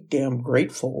pretty damn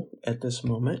grateful at this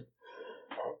moment.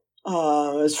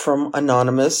 It's from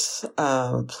Anonymous.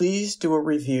 Please do a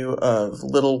review of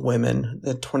Little Women,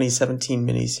 the 2017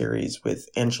 miniseries with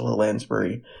Angela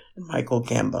Lansbury and Michael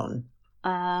Gambon.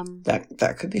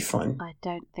 That could be fun. I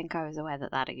don't think I was aware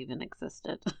that even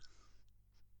existed.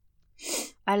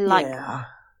 I like...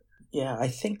 Yeah, I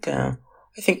think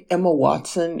Emma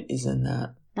Watson is in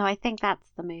that. No, I think that's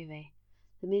the movie.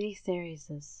 The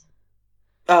miniseries is...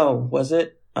 Oh, was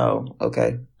it? Oh,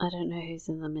 okay. I don't know who's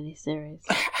in the miniseries.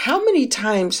 How many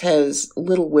times has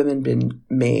Little Women been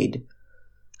made?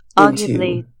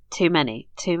 Arguably too many.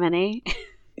 Too many?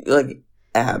 Like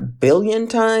a billion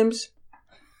times?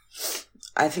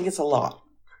 I think it's a lot.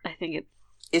 I think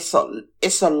it's a lot.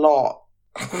 It's a lot.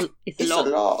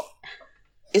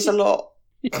 It's a lot.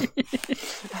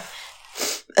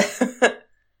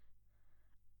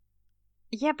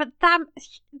 Yeah, but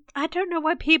I don't know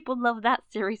why people love that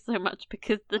series so much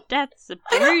because the deaths are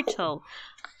brutal.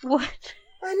 What?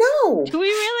 I know. Do we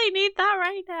really need that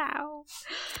right now?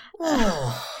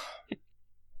 Oh.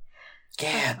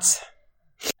 Cats.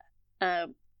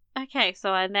 Okay, so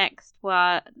our next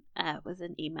one was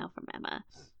an email from Emma.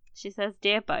 She says,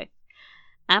 "Dear both,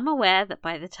 I'm aware that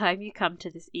by the time you come to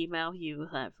this email, you will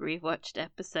have rewatched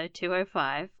episode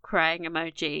 205, crying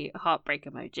emoji, heartbreak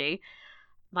emoji.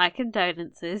 My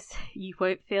condolences. You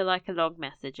won't feel like a long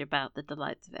message about the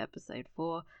delights of episode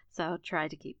 4, so I'll try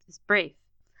to keep this brief.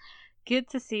 Good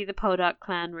to see the Poldark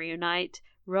clan reunite.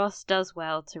 Ross does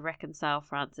well to reconcile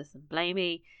Francis and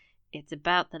Blamey. It's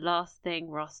about the last thing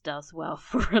Ross does well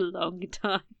for a long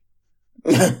time."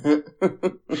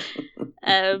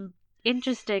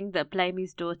 Interesting that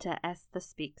Blamey's daughter Esther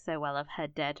speaks so well of her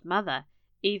dead mother,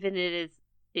 even if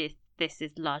this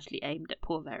is largely aimed at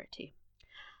poor Verity.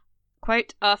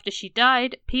 Quote, after she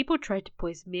died, people tried to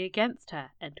poison me against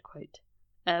her, end quote.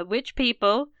 Which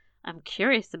people? I'm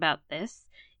curious about this,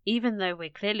 even though we're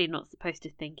clearly not supposed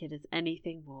to think it as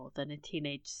anything more than a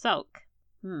teenage sulk.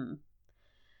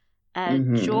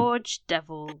 George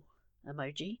Devil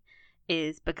emoji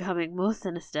is becoming more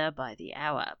sinister by the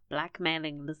hour,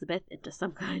 blackmailing Elizabeth into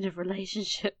some kind of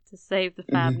relationship to save the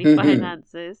family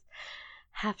finances.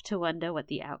 Have to wonder what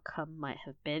the outcome might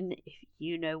have been if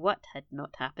you know what had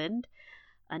not happened.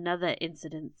 Another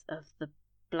incidence of the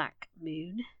Black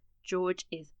Moon. George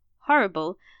is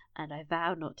horrible, and I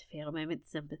vow not to feel a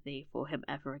moment's sympathy for him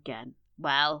ever again.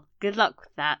 Well, good luck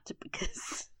with that,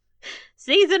 because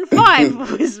season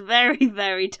 5 was very,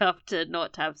 very tough to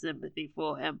not have sympathy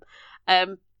for him.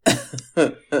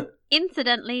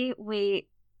 Incidentally,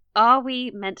 are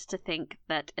we meant to think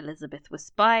that Elizabeth was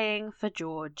spying for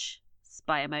George,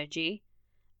 spy emoji,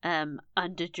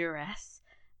 under duress,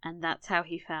 and that's how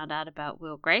he found out about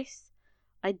Will Grace?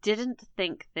 I didn't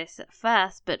think this at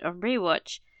first, but on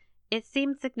rewatch, it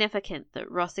seemed significant that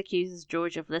Ross accuses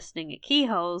George of listening at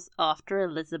keyholes after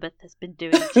Elizabeth has been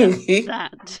doing just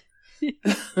that.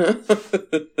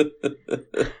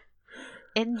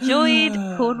 Enjoyed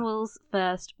Cornwall's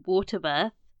first water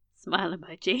birth, smile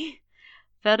emoji.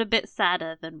 Felt a bit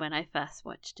sadder than when I first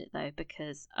watched it, though,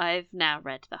 because I've now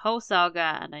read the whole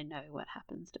saga and I know what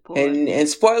happens to poor. And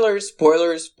spoilers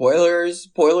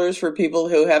for people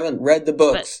who haven't read the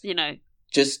books. But,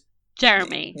 just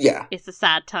Jeremy. Yeah. It's a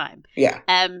sad time. Yeah.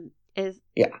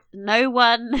 No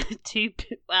one to...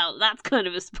 Well, that's kind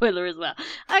of a spoiler as well.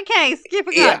 Okay,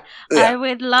 skipping on. Yeah. I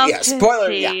would love to have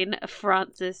seen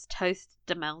Francis toast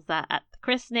Demelza at the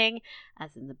christening,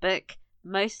 as in the book,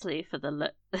 mostly for the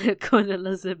look on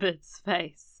Elizabeth's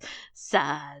face.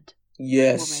 Sad.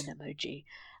 Yes. Woman emoji.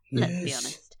 Let's be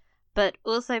honest. But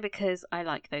also because I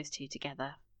like those two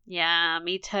together. Yeah,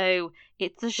 me too.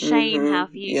 It's a shame how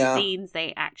few scenes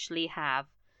they actually have.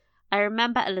 I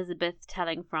remember Elizabeth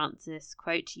telling Francis,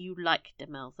 quote, you like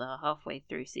Demelza halfway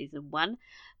through season 1,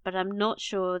 but I'm not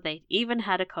sure they'd even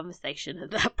had a conversation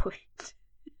at that point.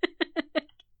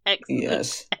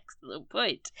 Excellent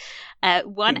point.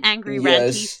 One angry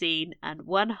ranty scene and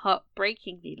one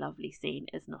heartbreakingly lovely scene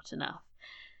is not enough.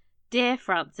 Dear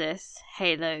Francis,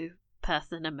 Halo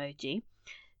person emoji,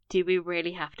 do we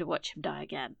really have to watch him die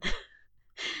again?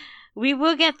 We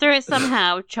will get through it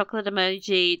somehow. Chocolate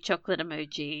emoji,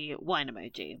 wine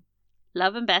emoji.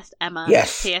 Love and best, Emma.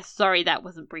 Yes. P.S. Sorry that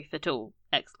wasn't brief at all.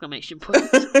 Exclamation point.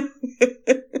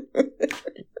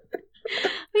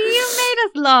 You made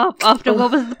us laugh after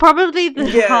what was probably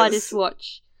the hardest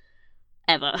watch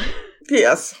ever.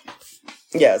 Yes.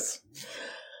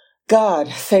 God,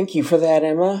 thank you for that,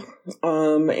 Emma.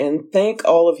 And thank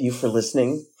all of you for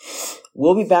listening.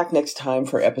 We'll be back next time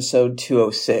for episode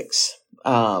 206.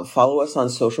 Follow us on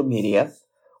social media.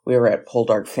 We are at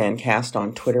Poldark Fancast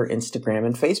on Twitter, Instagram,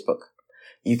 and Facebook.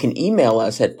 You can email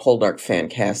us at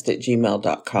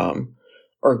poldarkfancast@gmail.com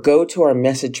or go to our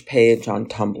message page on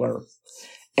Tumblr.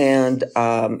 And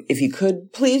if you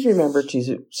could, please remember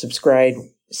to subscribe,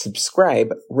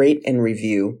 rate, and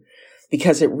review,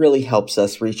 because it really helps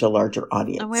us reach a larger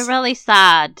audience. And we're really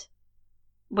sad.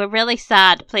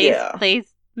 Please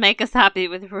make us happy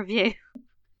with a review.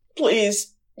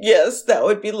 Please. Yes, that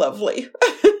would be lovely.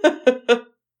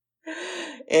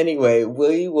 Anyway,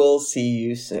 we will see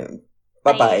you soon.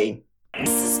 Bye-bye. This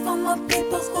is for my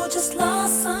people who just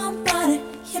lost somebody.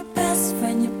 Your best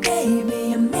friend, your baby,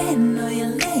 your man or your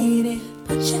lady.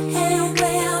 Put your hand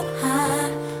way up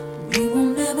high. We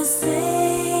won't ever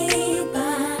say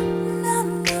bye. No,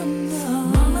 no, no.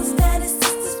 Mamas, daddies,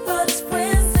 sisters, brothers,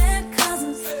 friends, and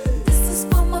cousins. This is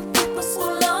for my people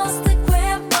who lost their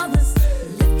grandmothers.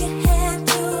 Lift your hand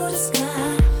to the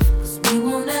sky, 'cause we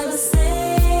won't ever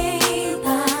say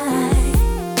bye.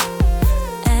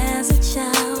 As a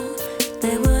child,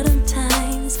 there were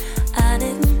times I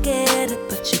didn't get it,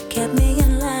 but you kept me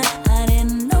in line. I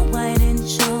didn't know I didn't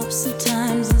show up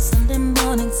sometimes on Sunday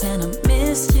mornings, and I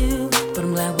missed you. But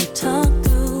I'm glad we talked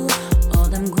through all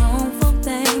them grown folk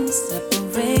things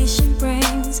separation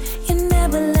brings. You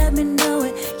never let me know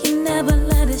it, you never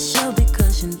let it show,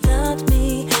 because you loved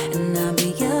me, and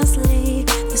obviously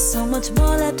there's so much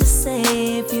more left to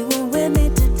say if you